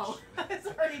an Oh, action. it's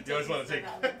already You always taken want to take... it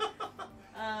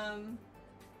out.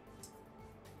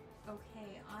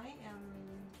 Okay, I am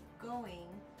going...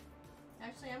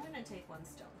 Actually, I'm going to take 1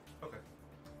 stone. Okay.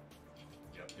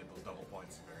 Yep, get those double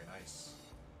points. Very nice.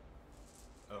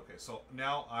 Okay, so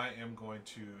now I am going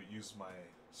to use my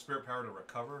spirit power to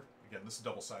recover. Again, this is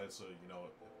double-sided, so you know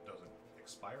it doesn't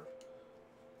expire.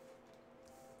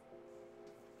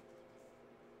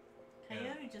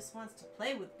 Coyote just wants to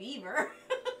play with Beaver.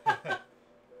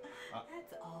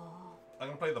 That's all. I'm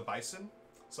going to play the bison.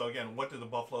 So again, what did the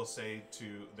buffalo say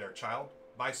to their child?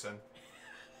 Bison.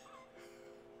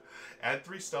 Add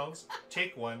 3 stones,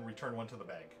 take 1, return 1 to the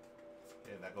bag.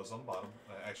 And that goes on the bottom.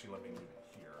 Actually, let me move it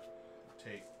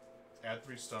here. Add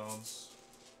 3 stones.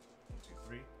 1, 2,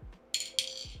 3.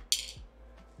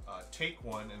 Take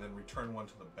 1 and then return 1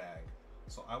 to the bag.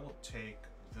 So I will take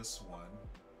this one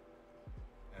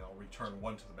and I'll return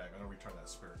 1 to the bag. I'm going to return that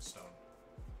spirit stone.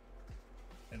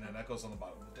 And then that goes on the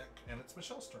bottom of the deck. And it's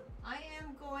Michelle's turn. I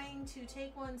am going to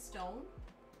take 1 stone.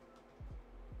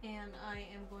 And I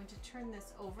am going to turn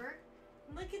this over.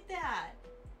 Look at that!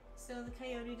 So the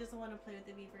coyote doesn't want to play with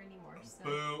the beaver anymore. So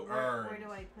Boo where do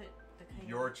I put the coyote?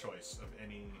 Your choice of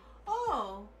any...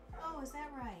 Oh! Oh, is that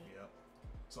right? Yep.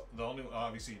 So the only...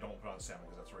 Obviously you don't put on salmon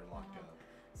because that's already locked in.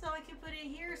 So I can put it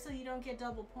here so you don't get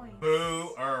double points.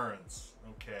 Boo earns.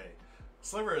 Okay.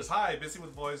 Slivers, hi. Busy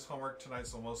with boys' homework tonight,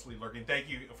 so mostly lurking. Thank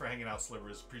you for hanging out,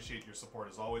 Slivers. Appreciate your support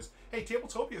as always. Hey,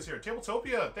 Tabletopia's here.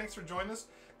 Tabletopia, thanks for joining us.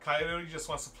 Coyote just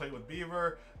wants to play with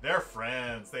Beaver. They're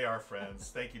friends. They are friends.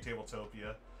 Thank you,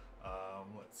 Tabletopia.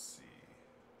 Let's see.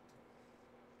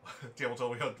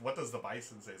 Tabletopia, what does the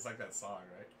bison say? It's like that song,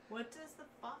 right? What does the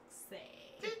fox say?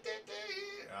 I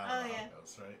don't know how it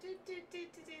goes, right?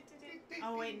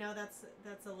 Oh wait, no, that's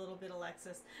a little bit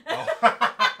Alexis. Oh.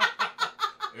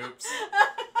 Oops.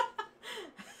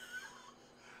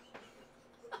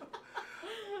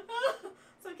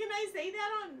 So can I say that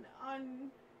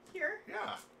on here?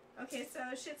 Yeah. Okay, so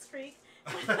Schitt's Creek.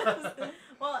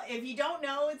 Well, if you don't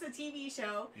know, it's a TV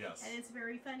show. Yes. And it's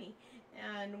very funny.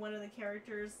 And one of the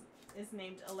characters is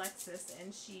named Alexis,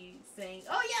 and she's saying,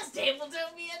 "Oh yes,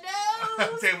 Tabletopia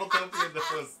knows." Tabletopia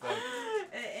knows.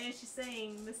 And she's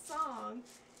saying the song,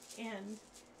 and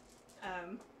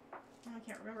I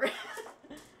can't remember.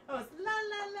 Oh, it's la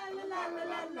la la la la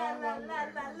la la la la la la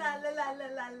la la la la la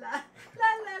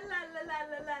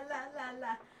la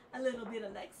la. A little bit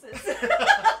Alexis.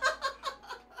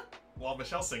 While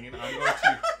Michelle's singing, I'm going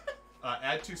to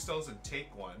add 2 stones and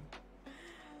take 1.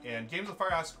 And Games of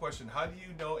Fire asks a question: how do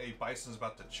you know a bison is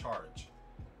about to charge?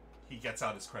 He gets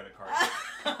out his credit card.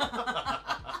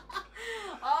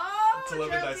 Oh, It's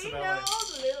 11 dice in Josie LA.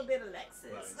 knows a little bit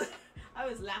Alexis. Nice. I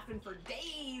was laughing for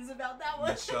days about that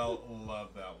one. Michelle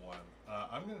loved that one.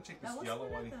 I'm going to take this That was yellow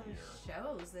one one of those here.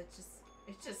 shows that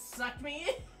just sucked me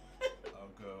in. I'll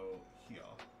go here.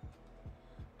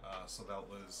 So that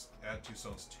was add 2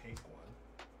 stones, take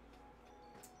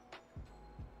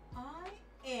 1. I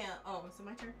am. Oh, is it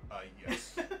my turn?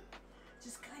 Yes.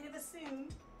 Just kind of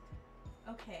assumed.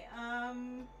 Okay.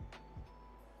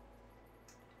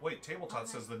 Wait, Tabletop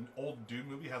says the old Dune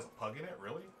movie has a pug in it.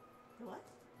 Really? The what?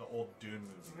 The old Dune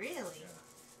movie. Really?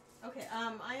 Yeah. Okay.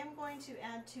 I am going to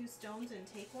add 2 stones and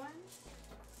take 1.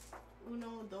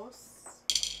 Uno, dos.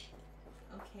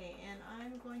 Okay, and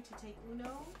I'm going to take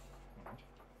uno.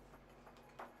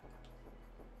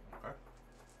 Okay.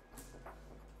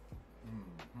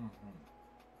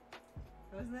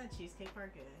 Wasn't that cheesecake bar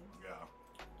good? Yeah.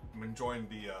 I'm enjoying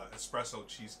the espresso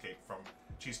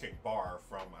cheesecake bar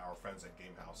from our friends at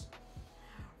Game House.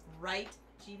 Right,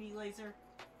 GB Glazer?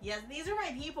 Yes, these are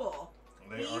my people.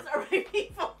 They These are my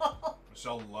people.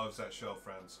 Michelle loves that show,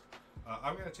 friends.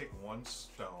 I'm going to take 1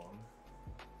 stone.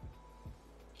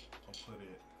 I'll put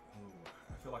it... Ooh,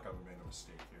 I feel like I've made a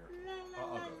mistake here. I'll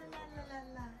go.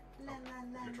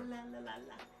 Your turn.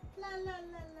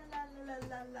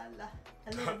 A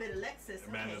little bit Alexis.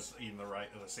 Amanda's eating the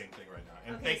same thing right now.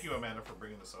 And Okay. thank you, Amanda, for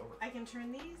bringing this over. I can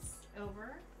turn these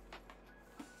over,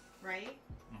 right?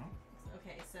 Mm-hmm.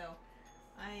 Okay, so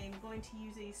I'm going to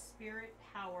use a spirit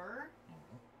power.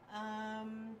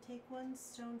 Take 1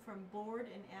 stone from board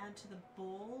and add to the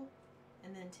bowl,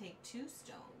 and then take 2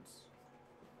 stones.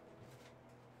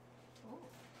 Oh.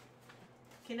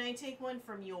 Can I take 1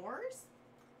 from yours?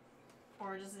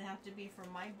 Or does it have to be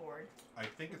from my board? I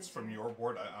think it's from your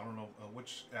board. I don't know.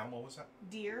 Which animal was that?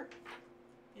 Deer.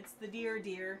 It's the deer.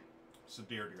 It's a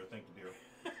deer. Thank you, deer.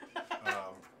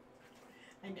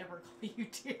 I never call you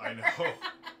deer. I know.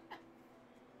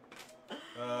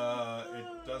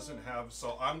 It doesn't have...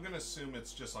 So I'm going to assume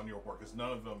it's just on your board because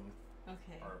none of them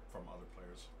Okay. are from other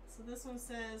players. So this one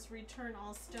says return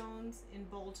all stones in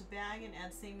bowl to bag and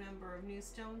add same number of new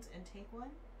stones and take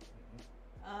 1.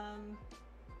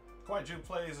 Quiet Jude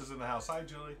Plays is in the house. Hi,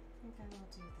 Julie. I think I will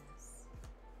do this.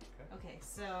 Okay. Okay,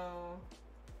 so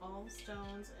all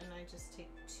stones and I just take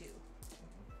 2.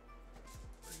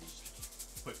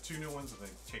 Put 2 new ones and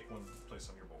then take 1 place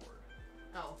on your board.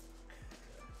 Oh.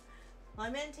 Well, I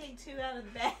meant take 2 out of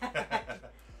the bag.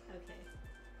 Okay.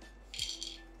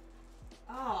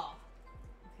 Oh.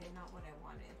 Okay, not what I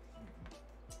wanted.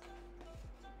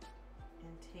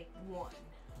 And take 1.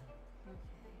 Okay.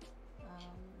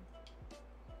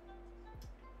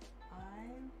 I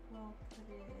will put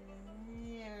it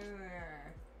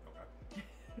here. Okay.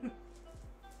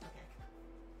 Okay.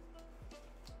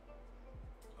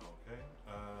 Okay.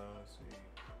 Let's see.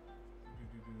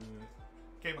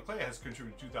 Kay McClay has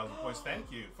contributed 2,000 points.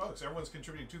 Thank you, folks. Everyone's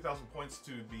contributing 2,000 points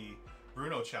to the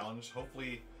Bruno challenge.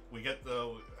 Hopefully, we get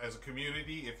as a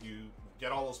community. If you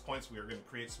get all those points, we are going to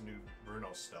create some new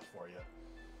Bruno stuff for you.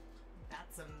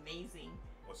 That's amazing.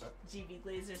 What's that? GB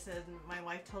Glazer said, my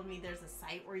wife told me there's a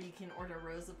site where you can order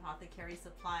Rose Apothecary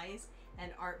supplies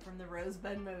and art from the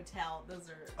Rosebud Motel. Those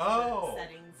are the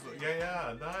settings.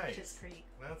 Yeah, nice. Schitt's Creek.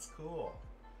 That's cool.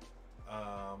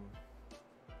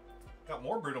 Got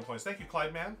more Bruno points. Thank you,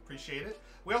 Clyde Man. Appreciate it.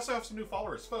 We also have some new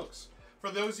followers, folks. For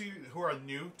those of you who are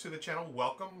new to the channel,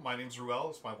 welcome. My name's Ruel.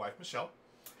 It's my wife, Michelle.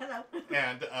 Hello.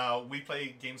 And we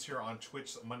play games here on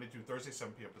Twitch Monday through Thursday,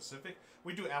 7 p.m. Pacific.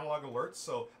 We do analog alerts,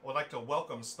 so I would like to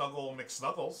welcome Snuggle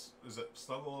McSnuggles, is it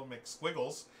Snuggle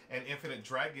McSquiggles, and Infinite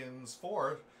Dragons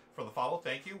 4 for the follow.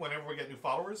 Thank you. Whenever we get new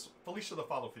followers, Felicia the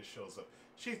Followfish shows up.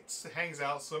 She hangs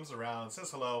out, swims around,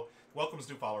 says hello, welcomes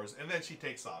new followers, and then she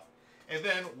takes off. And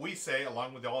then we say,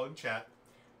 along with y'all in chat,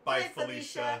 bye,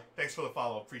 Felicia. Thanks for the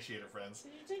follow. Appreciate it, friends.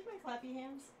 Did you take my clappy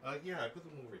hands? Yeah, I put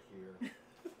them over here.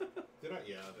 Did I?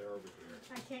 Yeah, they're over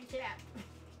here. I can't clap.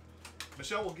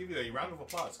 Michelle will give you a round of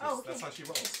applause, because that's how she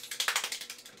rolls.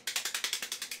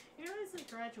 You know, I was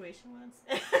at graduation once,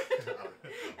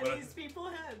 and these people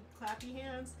had clappy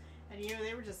hands, and you know,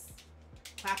 they were just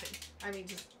clapping. I mean,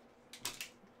 just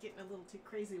getting a little too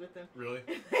crazy with them. Really?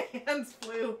 My hands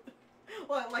flew.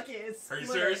 Well, like it's. Are you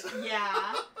serious?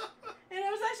 Yeah. And it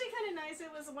was actually kind of nice.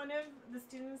 It was one of the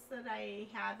students that I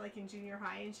had like in junior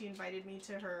high, and she invited me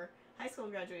to her high school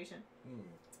graduation.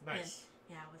 Nice. And,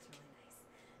 yeah, it was really nice.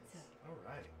 So, all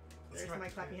right. There's my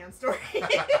clappy hand story.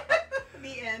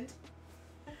 The end.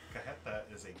 Cajeta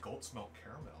is a goat's milk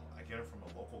caramel. I get it from a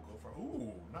local goat farm.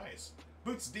 Ooh, nice.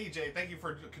 Boots DJ, thank you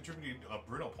for contributing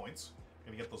Bruno points.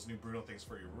 Gonna get those new Bruno things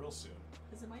for you real soon.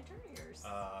 Is it my turn or yours?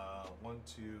 1,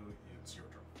 2, it's your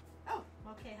turn. Oh,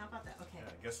 okay. How about that? Okay. Yeah,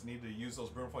 I guess I need to use those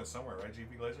Bruno points somewhere, right,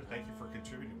 GP Glazer? Thank you for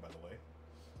contributing, by the way.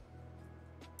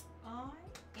 I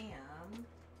am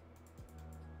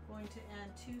going to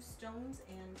add 2 stones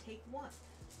and take 1.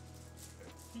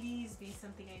 Okay. Please be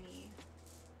something I need.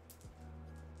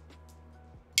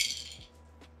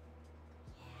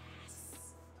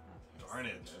 Yes. Okay. Darn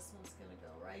so it. This one's gonna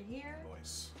go right here.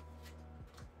 Nice.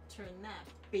 Turn that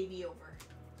baby over.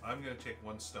 I'm gonna take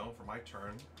 1 stone for my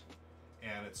turn,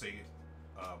 and it's a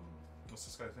what's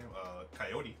this guy's name?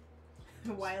 Coyote.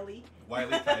 Wiley.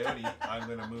 Wiley Coyote. I'm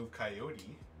gonna move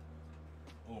Coyote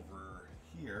over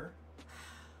here,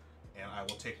 and I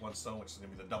will take 1 stone, which is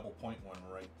gonna be the double point one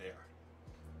right there.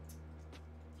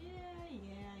 Yeah.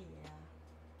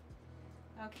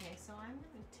 Okay, so I'm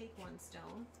gonna take 1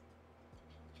 stone.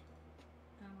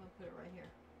 And I'm gonna put it right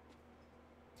here.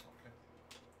 Okay.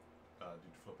 Did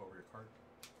you flip over your card?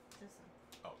 This one.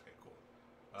 Okay, cool.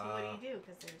 So what do you do?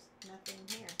 Because there's nothing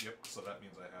here. Yep, so that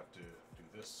means I have to do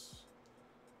this.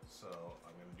 So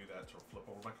I'm going to do that to flip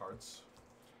over my cards.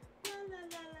 La la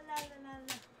la la la la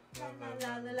la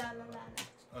la la la la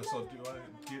la. So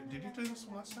did you do this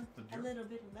one last time? The A deer? little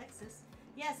bit of Lexus.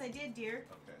 Yes, I did, dear.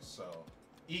 Okay, so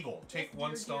eagle, take Yes, 1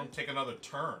 deer, stone, deer. take another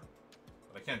turn.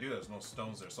 But I can't do that, there's no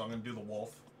stones there. So I'm going to do the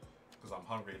wolf, because I'm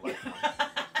hungry like one.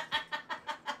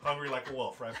 Hungry like a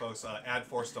wolf, right, folks? Add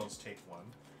 4 stones, take 1.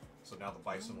 So now the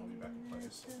bison will be back in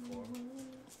place. So 4.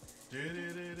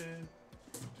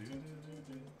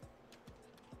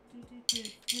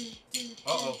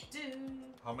 Uh-oh.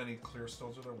 How many clear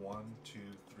stones are there? 1, 2,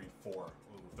 3, 4. Ooh,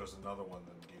 if there's another one,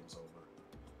 then the game's over.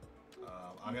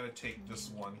 I'm going to take this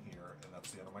one here, and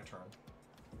that's the end of my turn.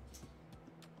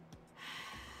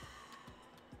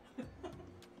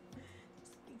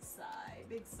 Big sigh,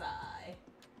 big sigh.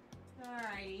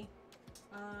 Alrighty.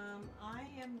 I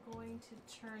am going to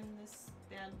turn this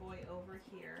bad boy over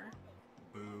here.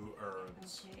 Boo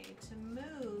earns. Okay, to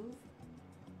move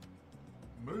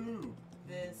Move!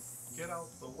 this. Get out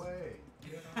the way.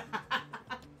 Get out.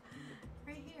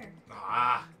 Right here.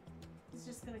 Ah! It's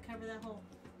just gonna cover that hole.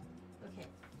 Okay.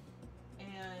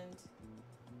 And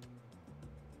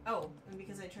oh, and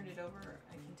because I turned it over,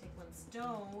 I can take 1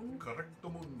 stone. Correcto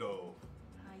mundo.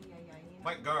 Ay, ay, ay, you know.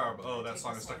 Mike Garb. Oh, Take that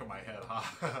song is this stuck one. in my head,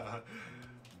 huh?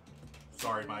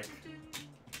 Sorry, Mike.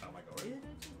 Oh my god.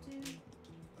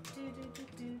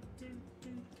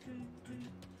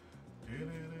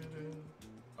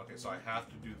 Okay, so I have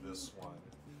to do this one.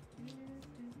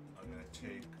 I'm gonna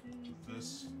take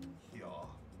this here.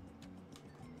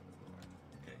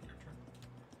 Okay, your turn.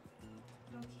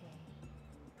 Okay.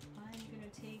 I'm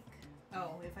gonna take.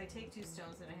 Oh, if I take 2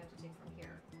 stones, then I have to take from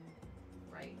here.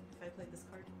 Right? If I play this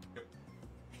card? Yep.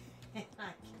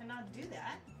 I cannot do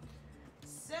that.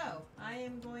 So, I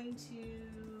am going to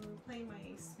play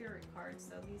my spirit card.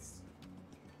 So these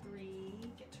 3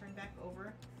 get turned back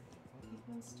over. Take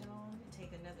 1 stone and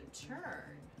take another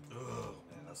turn. Ugh,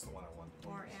 man, that's the one I wanted.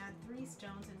 Or add 3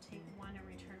 stones and take 1 and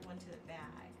return 1 to the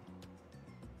bag.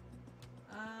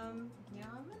 Yeah,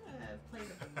 I'm gonna play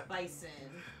the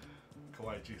bison.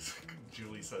 Kawaii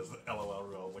Julie says, LOL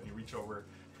real. When you reach over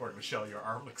toward Michelle, your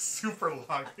arm looks super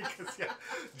long. Because, yeah,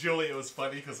 Julie, it was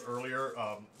funny because earlier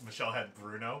Michelle had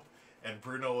Bruno. And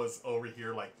Bruno was over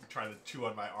here, like, trying to chew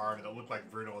on my arm. And it looked like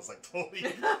Bruno was, like,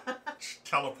 totally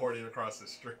teleporting across the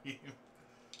stream.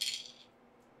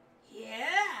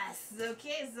 Yes!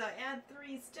 Okay, so add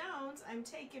 3 stones. I'm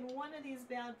taking 1 of these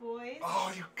bad boys.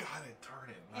 Oh, you got it. Darn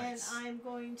it. Nice. And I'm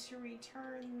going to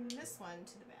return this one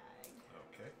to the bag.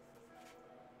 Okay.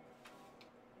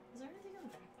 Is there anything on the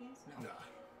back of these? No. Nah.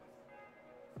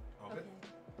 All good? Okay.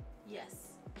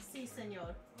 Yes. Si,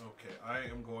 senor. Okay, I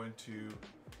am going to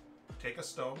take a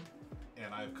stone,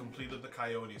 and I've completed the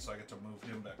coyote, so I get to move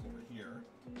him back over here.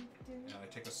 And I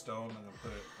take a stone, and I'm going to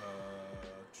put it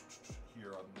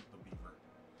here on the beaver.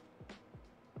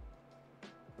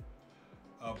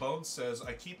 Bones says,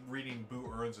 I keep reading Boo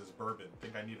Earns as bourbon.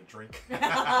 Think I need a drink.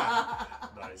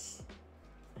 Nice.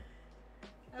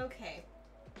 Okay.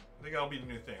 I think that'll be the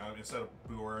new thing. Instead of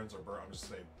Boo Earns or bourbon, I'm just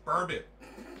saying bourbon.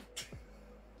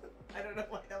 I don't know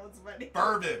why that was funny.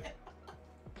 Bourbon.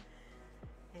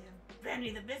 And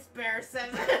Benny the Bits Bear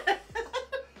says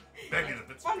Benny the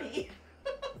Bits funny.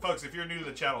 Folks, if you're new to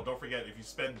the channel, don't forget, if you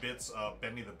spend bits,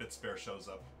 Benny the Bits Bear shows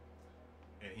up.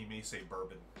 And he may say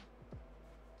bourbon.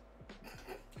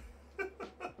 Oh,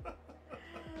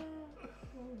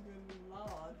 good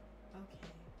lord. Okay.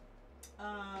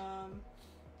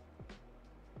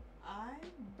 I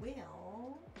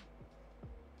will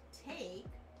take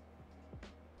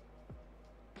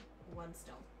 1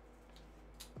 stone.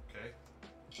 Okay.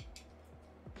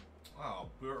 Wow,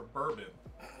 bourbon.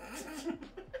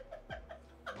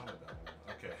 Wanted that one.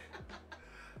 Okay.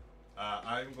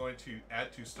 I'm going to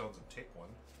add 2 stones and take 1.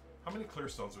 How many clear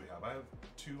stones do we have? I have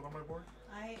 2 on my board.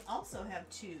 I also have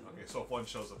 2. Okay, so if 1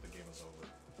 shows up, the game is over.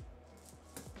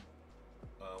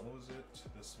 What was it?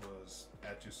 This was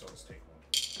add 2 stones, take 1.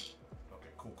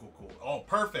 Okay, cool. Oh,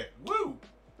 perfect! Woo!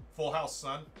 Full house,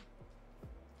 son.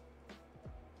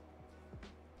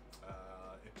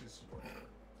 It is your turn.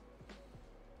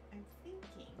 I'm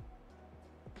thinking.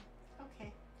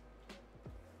 Okay.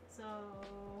 So.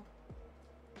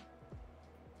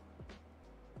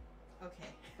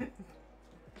 Okay.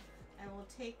 I will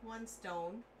take 1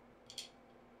 stone.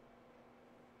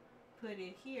 Put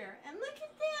it here. And look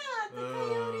at that! The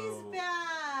coyote's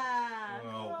back!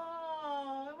 Oh.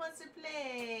 Oh, it wants to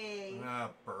play. Ah,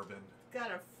 bourbon.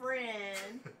 Got a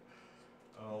friend.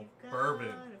 Oh, Got bourbon.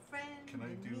 a friend Can I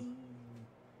in do... me.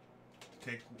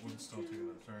 Take 1 stone to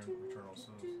the turn, return all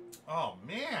stones. Oh,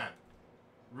 man!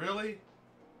 Really?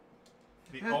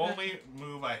 The only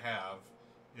move I have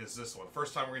is this one.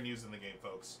 First time we're going to use it in the game,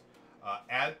 folks.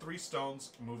 Add 3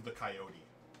 stones, move the coyote.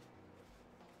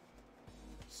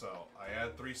 So, I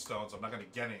add 3 stones. I'm not going to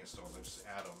get any stones. I just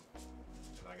add them.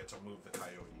 And I get to move the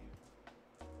coyote.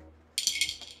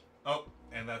 Oh,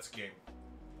 and that's game.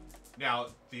 Now,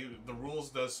 the rules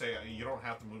does say you don't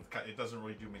have to move the coyote. It doesn't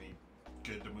really do me any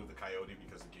good to move the coyote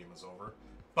because the game is over.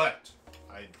 But,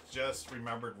 I just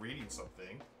remembered reading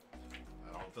something. I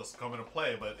don't know if this will come into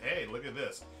play, but hey, look at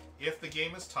this. If the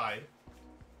game is tied,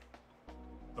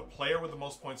 the player with the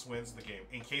most points wins the game.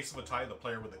 In case of a tie, the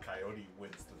player with the coyote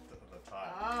wins the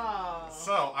tie. Oh.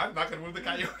 So, I'm not going to move the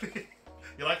coyote.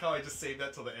 You like how I just saved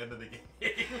that till the end of the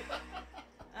game?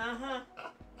 Uh-huh.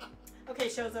 Okay,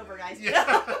 show's over, guys.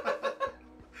 Yeah.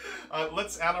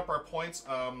 Let's add up our points.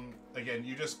 Again,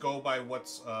 you just go by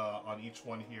what's on each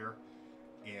one here.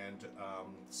 And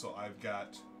so I've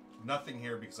got nothing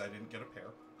here because I didn't get a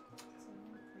pair. So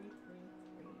 3, 3,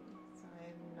 3. So I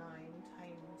have 9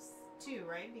 times 2,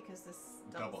 right? Because this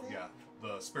doubles it? Yeah.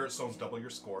 The spirit stones double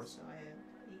your scores. So I have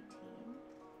 18.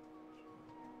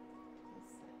 Plus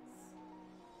 6.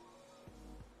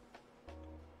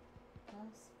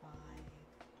 Plus 5.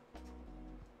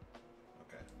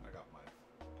 Okay, I got mine.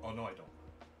 Oh, no, I don't.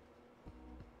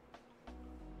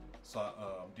 So,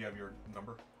 do you have your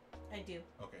number? I do.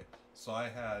 Okay, so I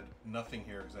had nothing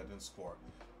here because I didn't score.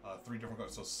 3 different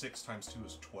cards, so 6 times 2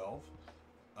 is 12.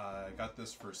 I got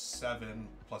this for 7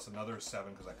 plus another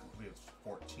 7 because I completed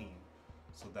 14.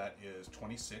 So that is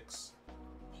 26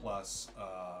 plus,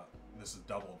 this is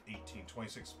doubled, 18.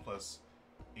 26 plus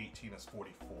 18 is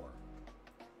 44.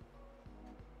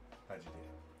 How'd you do?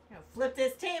 I'm gonna flip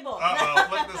this table. Uh-oh,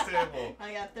 flip this table.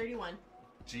 I got 31.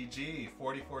 GG,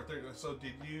 44, 30. So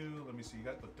did you, let me see, you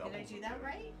got the double. Did I do that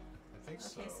right? I think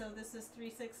so. Okay, so this is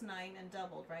 3, 6, 9 and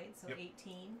doubled, right? So Yep.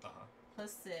 18 Uh-huh.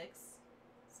 plus 6.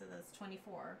 So that's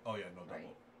 24. Oh, yeah, no double.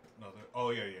 Right. No, oh,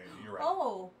 yeah, you're right.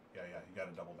 Oh! Yeah, you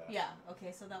gotta double that. Yeah,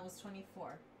 okay, so that was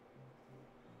 24.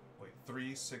 Wait,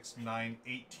 3, 6, 9,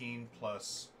 18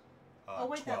 plus Oh,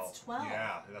 wait, 12. that's 12.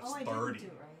 Yeah, that's oh, I 30. didn't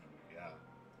do it right.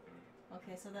 Yeah.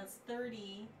 Okay, so that's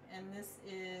 30, and this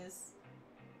is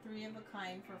 3 of a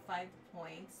kind for 5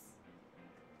 points.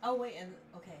 Oh, wait, and,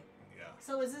 okay. Yeah.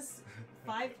 So is this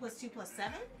 5 plus 2 plus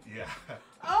 7? Yeah.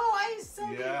 Oh, I still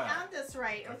didn't Yeah. add this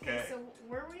right. Okay, Okay. so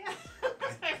where are we at?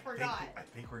 I forgot. I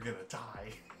think we're gonna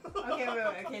die. Okay,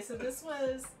 wait. Okay, so this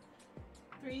was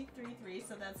 3, 3, 3,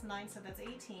 so that's 9, so that's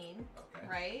 18, Okay.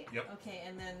 right? Yep. Okay,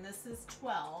 and then this is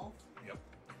 12. Yep.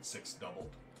 6 doubled.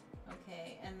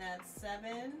 Okay, and that's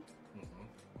 7 Mm-hmm.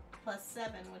 plus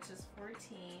 7, which is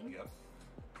 14. Yep.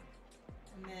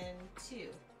 And then 2.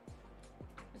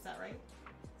 Is that right?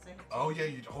 So I hit 2. Oh, yeah,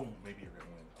 maybe you're gonna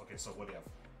win. Okay, so what do you have?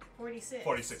 46.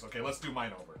 46. Okay, let's do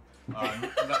mine over.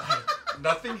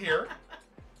 Nothing here.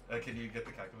 Can you get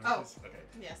the calculator? Oh. Please? Okay.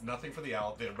 Yes. Nothing for the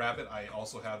owl. The rabbit, I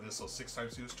also have this, so 6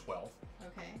 times 2 is 12.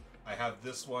 Okay. I have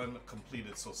this one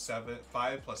completed, so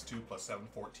 5 plus 2 plus 7,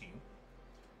 14.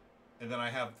 And then I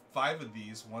have 5 of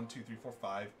these, 1, 2, 3, 4,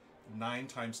 5. 9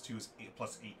 times 2 is 8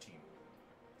 plus 18.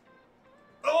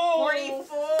 Oh!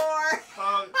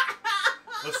 44!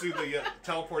 Let's do the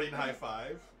teleporting high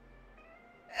five.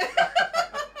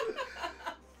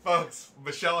 Folks,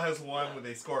 Michelle has won with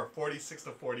a score of 46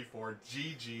 to 44.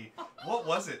 GG. What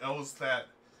was it? Oh, it was that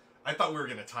I thought we were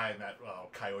gonna tie, and that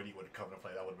Coyote would come to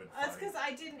play. That would have been funny. That's because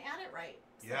I didn't add it right.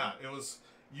 So. Yeah, it was.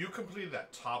 You completed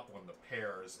that top one, the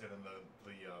pairs, and then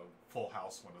the full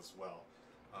house one as well.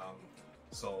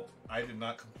 So I did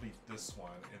not complete this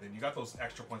one, and then you got those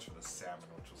extra points for the salmon,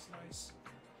 which was nice.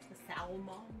 The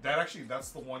salmon.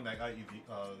 That's the one that got you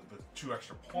the 2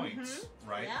 extra points,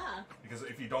 right? Yeah. Because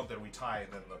if you don't, then we tie,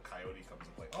 and then the Coyote comes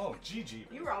and play. Oh,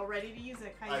 GG. You were all ready to use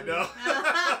it, Coyote. I know.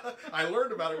 I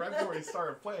learned about it right before we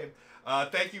started playing.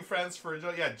 Thank you, friends, for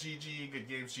enjoying. Yeah, GG, good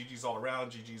games. GG's all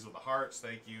around. GG's with the hearts.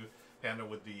 Thank you, Panda,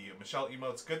 with the Michelle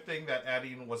emotes. Good thing that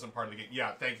adding wasn't part of the game.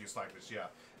 Yeah, thank you, Slackless. Yeah,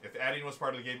 if adding was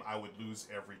part of the game, I would lose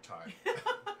every time.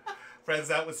 Friends,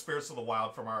 that was Spirits of the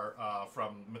Wild from our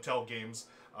from Mattel Games.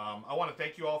 I want to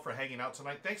thank you all for hanging out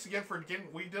tonight. Thanks again for getting.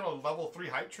 We did a level 3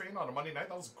 hype train on a Monday night.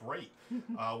 That was great.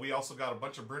 We also got a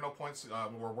bunch of Bruno points.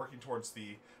 We're working towards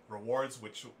the rewards,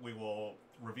 which we will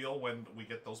reveal when we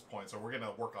get those points. So we're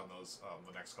gonna work on those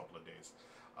the next couple of days.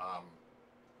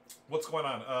 What's going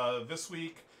on this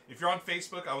week? If you're on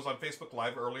Facebook, I was on Facebook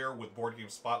Live earlier with Board Game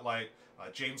Spotlight.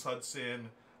 James Hudson,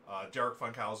 Derek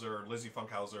Funkhauser, Lizzie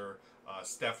Funkhauser,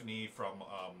 Stephanie from.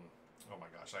 Oh my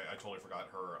gosh, I totally forgot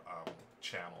her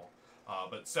channel.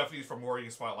 But Stephanie's from Board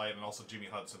Game Spotlight, and also Jimmy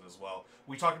Hudson as well.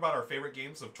 We talked about our favorite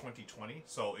games of 2020.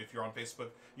 So if you're on Facebook,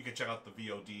 you can check out the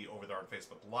VOD over there on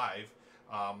Facebook Live.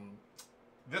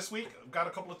 This week, I've got a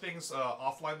couple of things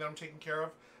offline that I'm taking care of.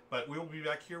 But we will be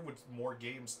back here with more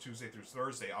games Tuesday through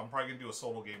Thursday. I'm probably going to do a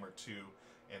solo game or two.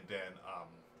 And then,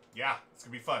 yeah, it's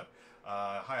going to be fun.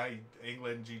 Hi,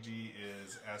 England. Gigi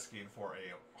is asking for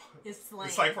a... Is slang.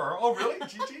 It's like for her. Oh, really?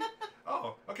 Gigi?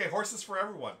 Oh, okay. Horses for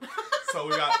everyone. So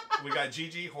we got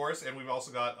Gigi, horse, and we've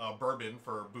also got bourbon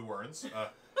for Boo Earns.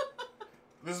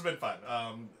 This has been fun.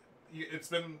 It's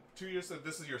been 2 years since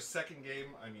this is your second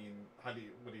game. I mean, what do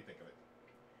you think of it?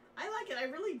 I like it. I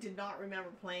really did not remember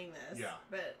playing this. Yeah.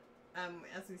 But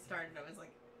as we started, I was like,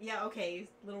 yeah, okay,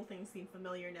 little things seem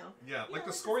familiar now. Yeah, like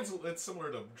the scoring's it's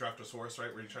similar to Draftosaurus,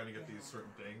 right? Where you're trying to get these certain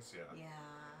things. Yeah. Yeah.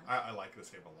 I like this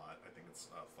game a lot. I think it's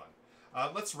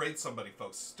fun. Let's raid somebody,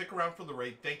 folks. Stick around for the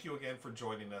raid. Thank you again for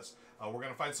joining us. We're going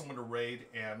to find someone to raid.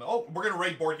 And, we're going to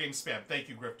raid Board Game Spam. Thank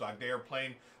you, Grifdog. They are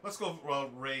playing. Let's go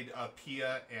raid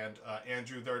Pia and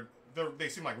Andrew. They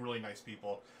seem like really nice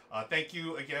people. Thank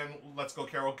you again. Let's go,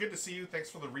 Carol. Good to see you. Thanks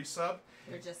for the resub.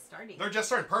 They're just starting. They're just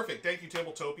starting. Perfect. Thank you,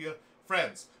 Tabletopia.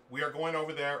 Friends, we are going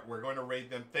over there. We're going to raid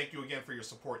them. Thank you again for your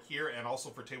support here and also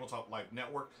for Tabletop Live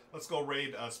Network. Let's go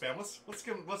raid Spam.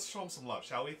 Let's show them some love,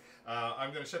 shall we?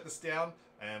 I'm going to shut this down,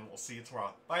 and we'll see you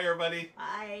tomorrow. Bye, everybody.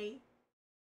 Bye.